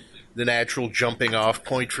be the natural jumping-off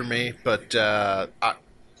point for me, but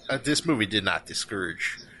this movie did not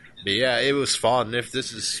discourage me. Yeah, it was fun.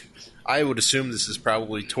 I would assume this is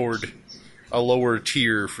probably toward a lower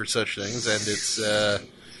tier for such things, and it's...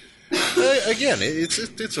 again,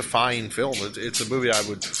 it's a fine film. It's a movie I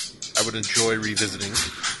would enjoy revisiting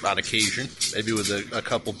on occasion, maybe with a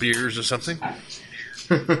couple beers or something.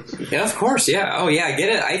 Yeah, of course. Yeah. Oh, yeah. I get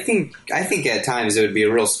it. I think at times it would be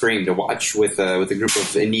a real stream to watch with a group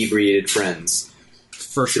of inebriated friends.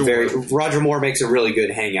 For sure. Roger Moore makes a really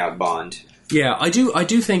good hangout Bond. Yeah, I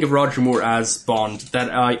do think of Roger Moore as Bond. That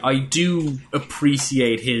I do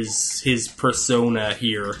appreciate his persona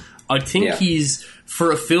here. I think he's,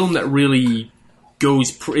 for a film that really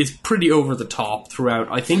is pretty over the top throughout,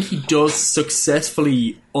 I think he does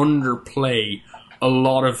successfully underplay a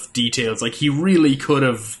lot of details. Like, he really could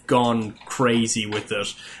have gone crazy with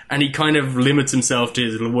it, and he kind of limits himself to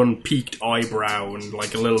his one peaked eyebrow and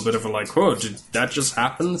like a little bit of a like, whoa, did that just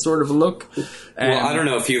happen sort of a look. Well, I don't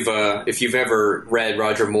know if you've ever read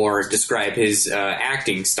Roger Moore describe his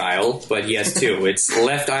acting style, but he has two. It's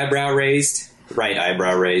left eyebrow raised, right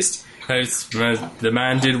eyebrow raised. The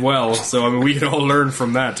man did well, so I mean, we can all learn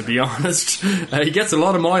from that, to be honest. He gets a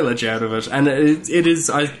lot of mileage out of it, and it is,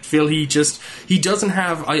 I feel he doesn't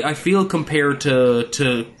have, I feel compared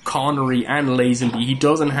to Connery and Lazenby, he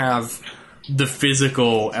doesn't have the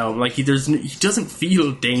physical element. Like, he doesn't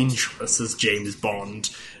feel dangerous as James Bond.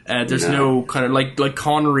 There's no kind of like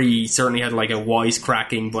Connery certainly had like a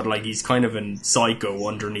wisecracking, but like he's kind of a psycho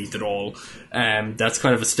underneath it all. That's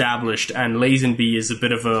kind of established. And Lazenby is a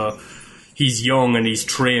bit of he's young and he's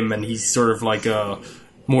trim and he's sort of like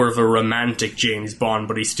more of a romantic James Bond,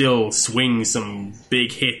 but he still swings some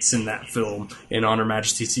big hits in that film in On Her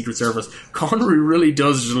Majesty's Secret Service. Connery really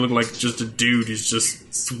does just look like just a dude who's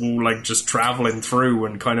just traveling through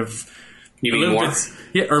and kind of. You mean Moore?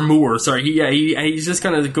 Or Moore, sorry. He's just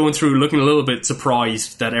kind of going through looking a little bit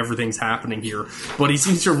surprised that everything's happening here. But he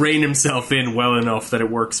seems to rein himself in well enough that it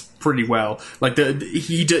works pretty well. Like,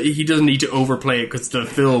 he doesn't need to overplay it because the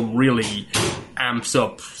film really amps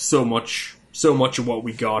up so much of what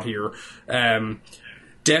we got here.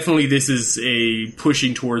 Definitely this is a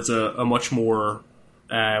pushing towards a much more,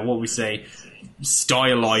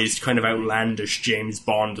 stylized, kind of outlandish James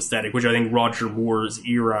Bond aesthetic, which I think Roger Moore's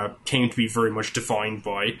era came to be very much defined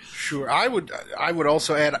by. Sure, I would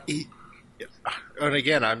also add, and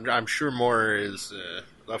again, I'm sure Moore is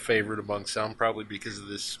a favorite among some, probably because of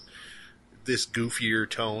this goofier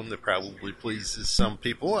tone that probably pleases some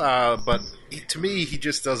people. But to me, he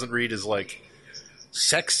just doesn't read as like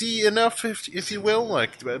sexy enough, if you will.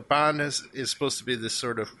 Like, Bond is supposed to be this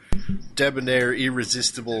sort of debonair,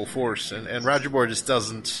 irresistible force, and Roger Moore just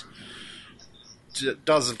doesn't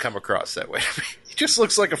come across that way to me. He just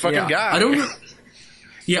looks like a fucking guy. I don't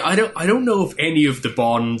know if any of the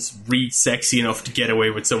Bonds read sexy enough to get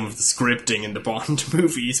away with some of the scripting in the Bond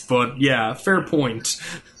movies, but yeah, fair point.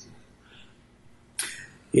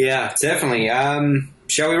 Yeah, definitely.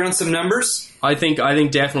 Shall we run some numbers? I think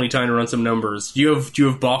definitely time to run some numbers. Do you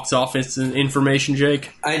have box office information,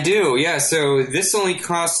 Jake? I do, yeah. So this only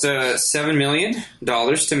cost $7 million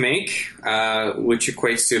to make, which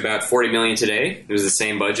equates to about $40 million today. It was the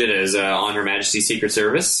same budget as On Her Majesty's Secret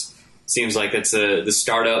Service. Seems like it's the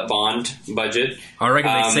startup Bond budget. I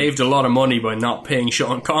reckon they saved a lot of money by not paying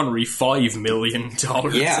Sean Connery $5 million.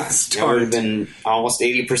 Yeah, that would have been almost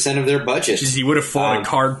 80% of their budget. Jeez, he would have fought a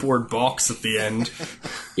cardboard box at the end.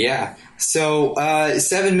 Yeah. So,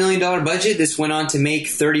 $7 million budget. This went on to make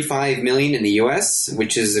 $35 million in the U.S.,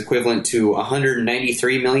 which is equivalent to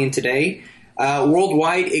 $193 million today.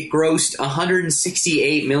 Worldwide, it grossed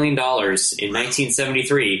 $168 million in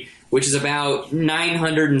 1973, which is about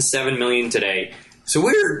 $907 million today. So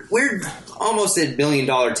we're almost at $1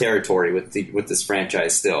 billion territory with this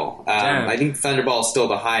franchise still. I think Thunderball is still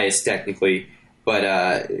the highest technically.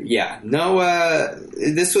 But,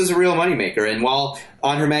 this was a real moneymaker. And while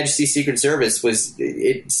On Her Majesty's Secret Service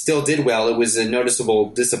it still did well, it was a noticeable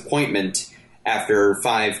disappointment after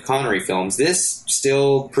 5 Connery films. This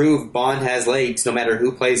still proved Bond has legs no matter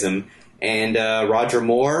who plays him. And Roger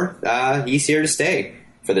Moore, he's here to stay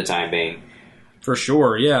for the time being. For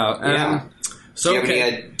sure, yeah. Do you have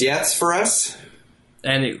any deaths for us?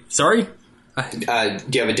 Sorry? Do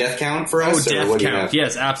you have a death count for us? Oh, death count.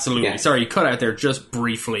 Yes, absolutely. Yeah. Sorry, you cut out there just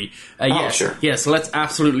briefly. Yes, sure. Yes, let's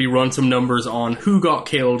absolutely run some numbers on who got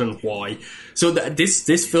killed and why. So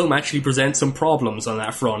this film actually presents some problems on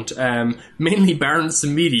that front. Mainly Baron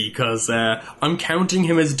Samedi, because I'm counting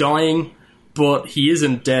him as dying, but he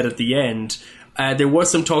isn't dead at the end. There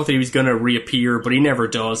was some talk that he was going to reappear, but he never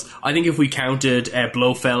does. I think if we counted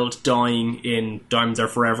Blofeld dying in Diamonds Are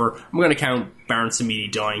Forever, I'm going to count Baron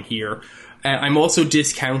Samedi dying here. I'm also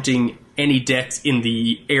discounting any deaths in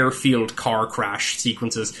the airfield car crash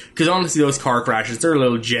sequences, because honestly, those car crashes, they're a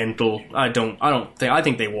little gentle. I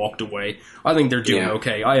think they walked away. I think they're doing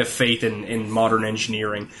okay. I have faith in modern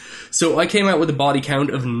engineering. So I came out with a body count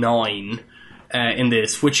of 9. In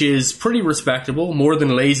this, which is pretty respectable, more than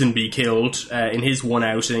Lazenby killed in his one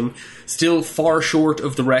outing. Still far short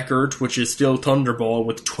of the record, which is still Thunderball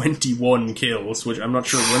with 21 kills, which I'm not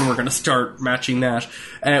sure when we're going to start matching that.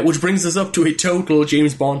 Which brings us up to a total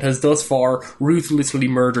James Bond has thus far ruthlessly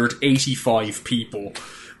murdered 85 people.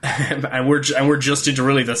 And we're just into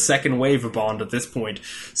really the second wave of Bond at this point.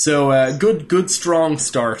 So good strong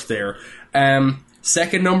start there.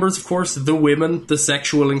 Second numbers, of course, the women, the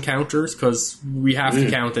sexual encounters, because we have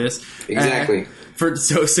to count this. Exactly.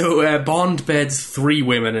 Bond beds 3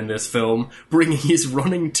 women in this film, bringing his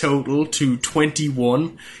running total to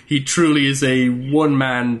 21. He truly is a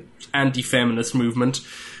one-man anti-feminist movement.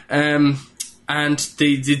 And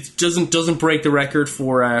it doesn't break the record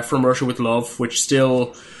for From Russia with Love, which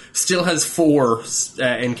still has 4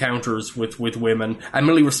 encounters with women.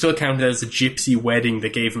 Admittedly, we're still counting as a gypsy wedding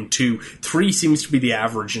that gave him 2. 3 seems to be the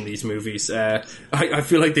average in these movies. I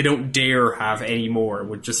feel like they don't dare have any more. It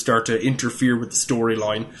would just start to interfere with the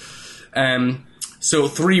storyline. So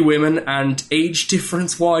 3 women, and age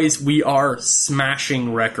difference-wise, we are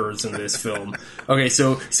smashing records in this film. Okay,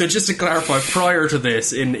 so just to clarify, prior to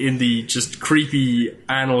this, in the just creepy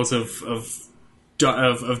annals of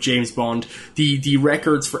James Bond, the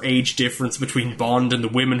records for age difference between Bond and the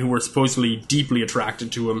women who were supposedly deeply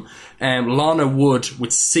attracted to him. Lana Wood,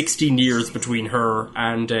 with 16 years between her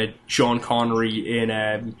and Sean Connery in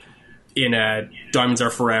Diamonds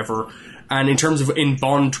Are Forever. And in terms of in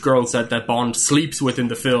Bond girls that Bond sleeps with in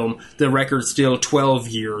the film, the record's still 12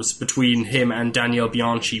 years between him and Danielle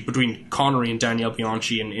Bianchi, between Connery and Danielle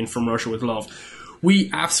Bianchi in From Russia with Love. We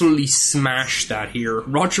absolutely smashed that here.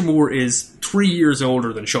 Roger Moore is 3 years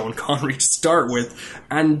older than Sean Connery to start with,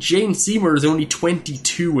 and Jane Seymour is only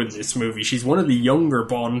 22 in this movie. She's one of the younger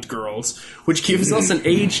Bond girls, which gives us an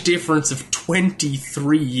age difference of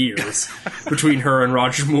 23 years between her and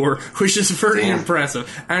Roger Moore, which is very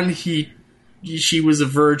impressive. And she was a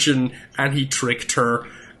virgin, and he tricked her.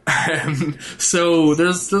 So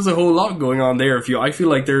there's a whole lot going on there. I feel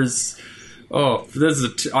like there's...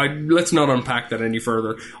 let's not unpack that any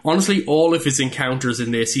further. Honestly, all of his encounters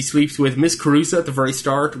in this, he sleeps with Miss Caruso at the very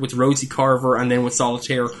start, with Rosie Carver, and then with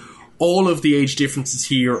Solitaire. All of the age differences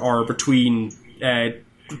here are between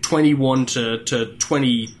 21 to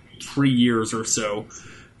 23 years or so.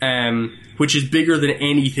 which is bigger than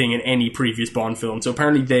anything in any previous Bond film. So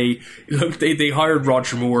apparently they hired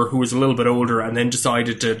Roger Moore, who was a little bit older, and then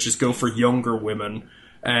decided to just go for younger women.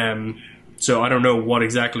 So I don't know what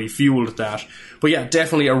exactly fueled that. But yeah,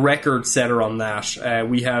 definitely a record setter on that.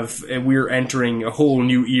 We're entering a whole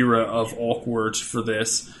new era of awkward for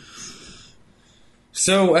this.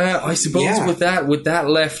 So I suppose with that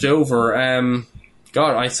left over,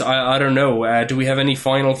 God, I don't know. Do we have any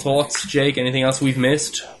final thoughts, Jake? Anything else we've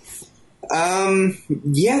missed?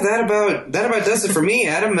 Yeah, that about does it for me.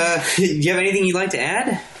 Adam, do you have anything you'd like to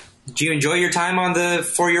add? Did you enjoy your time on the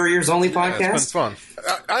For Your Ears Only podcast? Yeah, it's been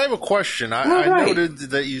fun. I have a question. I noted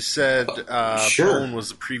that you said Bone was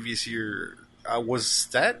the previous year. Was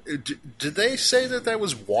that... Did they say that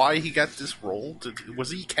was why he got this role?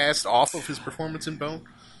 Was he cast off of his performance in Bone?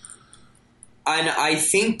 And I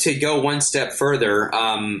think to go one step further,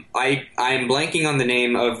 I'm blanking on the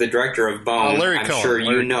name of the director of Bone. Larry I'm Cohen. sure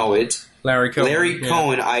you know it. Larry Cohen.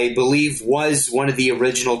 Cohen, I believe, was one of the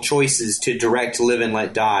original choices to direct Live and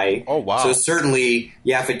Let Die. Oh, wow. So certainly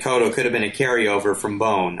Yaphet Kotto could have been a carryover from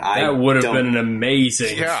Bone. That would have been an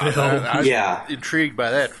amazing film. I'm intrigued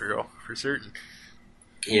by that for certain.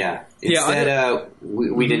 Yeah. Instead,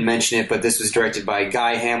 we didn't mention it, but this was directed by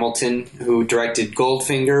Guy Hamilton, who directed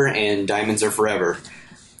Goldfinger and Diamonds Are Forever.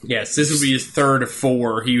 Yes, this would be his third of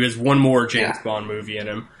 4. He has one more James Bond movie in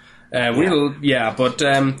him. I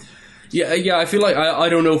feel like I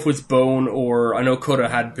don't know if it was Bone or I know Kotto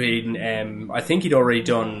had been. I think he'd already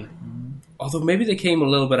done, although maybe they came a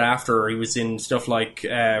little bit after. He was in stuff like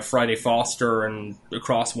Friday Foster and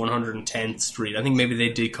Across 110th Street. I think maybe they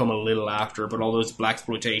did come a little after, but all those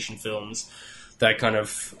blaxploitation films that kind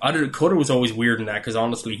of Kotto was always weird in that because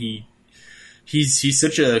honestly he's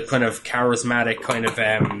such a kind of charismatic kind of.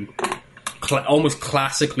 Almost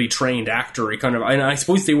classically trained actor. He kind of, and I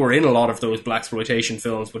suppose they were in a lot of those blaxploitation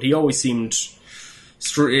films, but he always seemed,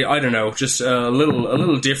 I don't know, just a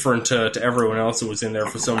little different to everyone else who was in there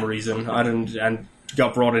for some reason. And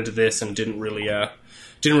got brought into this and didn't really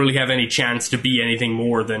have any chance to be anything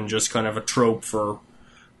more than just kind of a trope for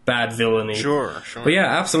bad villainy. Sure. But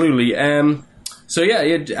yeah, absolutely. So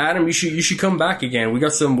yeah, Adam, you should come back again. We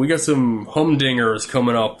got some humdingers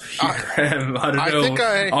coming up here. I don't know,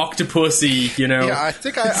 Octopussy, you know. Yeah, I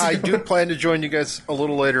think I do plan to join you guys a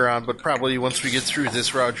little later on, but probably once we get through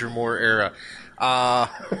this Roger Moore era. Yeah,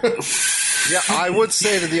 I would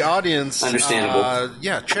say to the audience, understandable.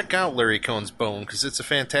 Check out Larry Cohen's Bone because it's a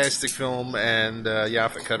fantastic film, and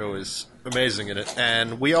Yaphet Kotto is amazing in it.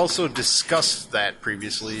 And we also discussed that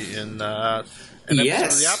previously in. An episode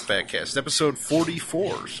of the Outback Cast, episode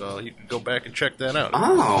 44, so you can go back and check that out.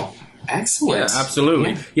 Oh, excellent. Yeah,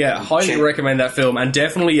 absolutely. Yeah, highly recommend that film, and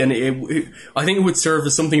definitely, I think it would serve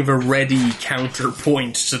as something of a ready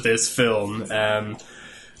counterpoint to this film.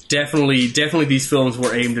 Definitely these films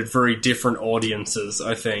were aimed at very different audiences,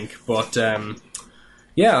 I think, but so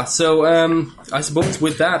I suppose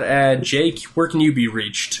with that, Jake, where can you be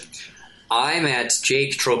reached? I'm at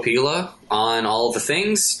Jake Tropila on all the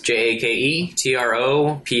things,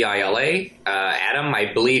 JakeTropila. Adam,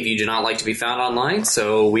 I believe you do not like to be found online,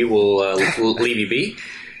 so we will leave you be.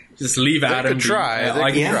 Just leave Adam. They can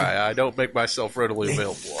try. I don't make myself readily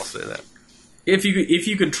available, I'll say that. If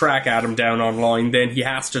you could track Adam down online, then he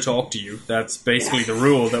has to talk to you. That's basically the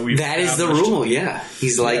rule that we've established. That is the rule, yeah.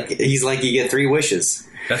 He's like you get 3 wishes.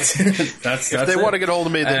 That's if they want to get hold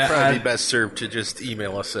of me, they'd probably be best served to just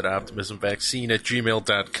email us at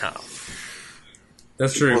optimismvaccine@gmail.com.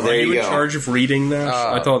 That's true. Well, Are you in charge of reading that?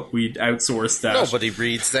 I thought we'd outsource that. Nobody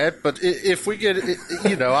reads that, but if we get it,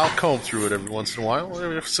 I'll comb through it every once in a while.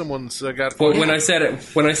 If someone's got... But when I said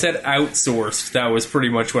outsourced, that was pretty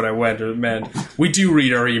much what I meant. We do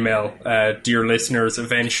read our email, dear listeners,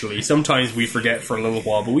 eventually. Sometimes we forget for a little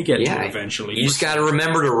while, but we get to it eventually. You just got to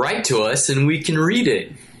remember to write to us, and we can read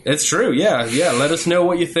it. It's true, yeah. Let us know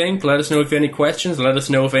what you think. Let us know if you have any questions. Let us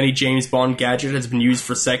know if any James Bond gadget has been used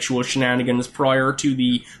for sexual shenanigans prior to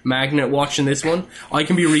the magnet watching this one. I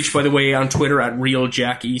can be reached, by the way, on Twitter at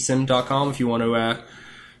realjackeason.com if you want to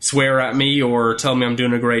swear at me or tell me I'm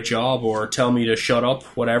doing a great job or tell me to shut up,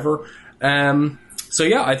 whatever. So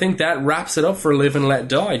yeah, I think that wraps it up for Live and Let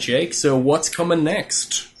Die, Jake. So what's coming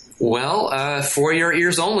next? Well, For Your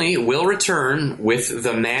Ears Only will return with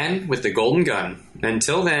The Man with the Golden Gun.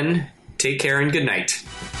 Until then, take care and good night.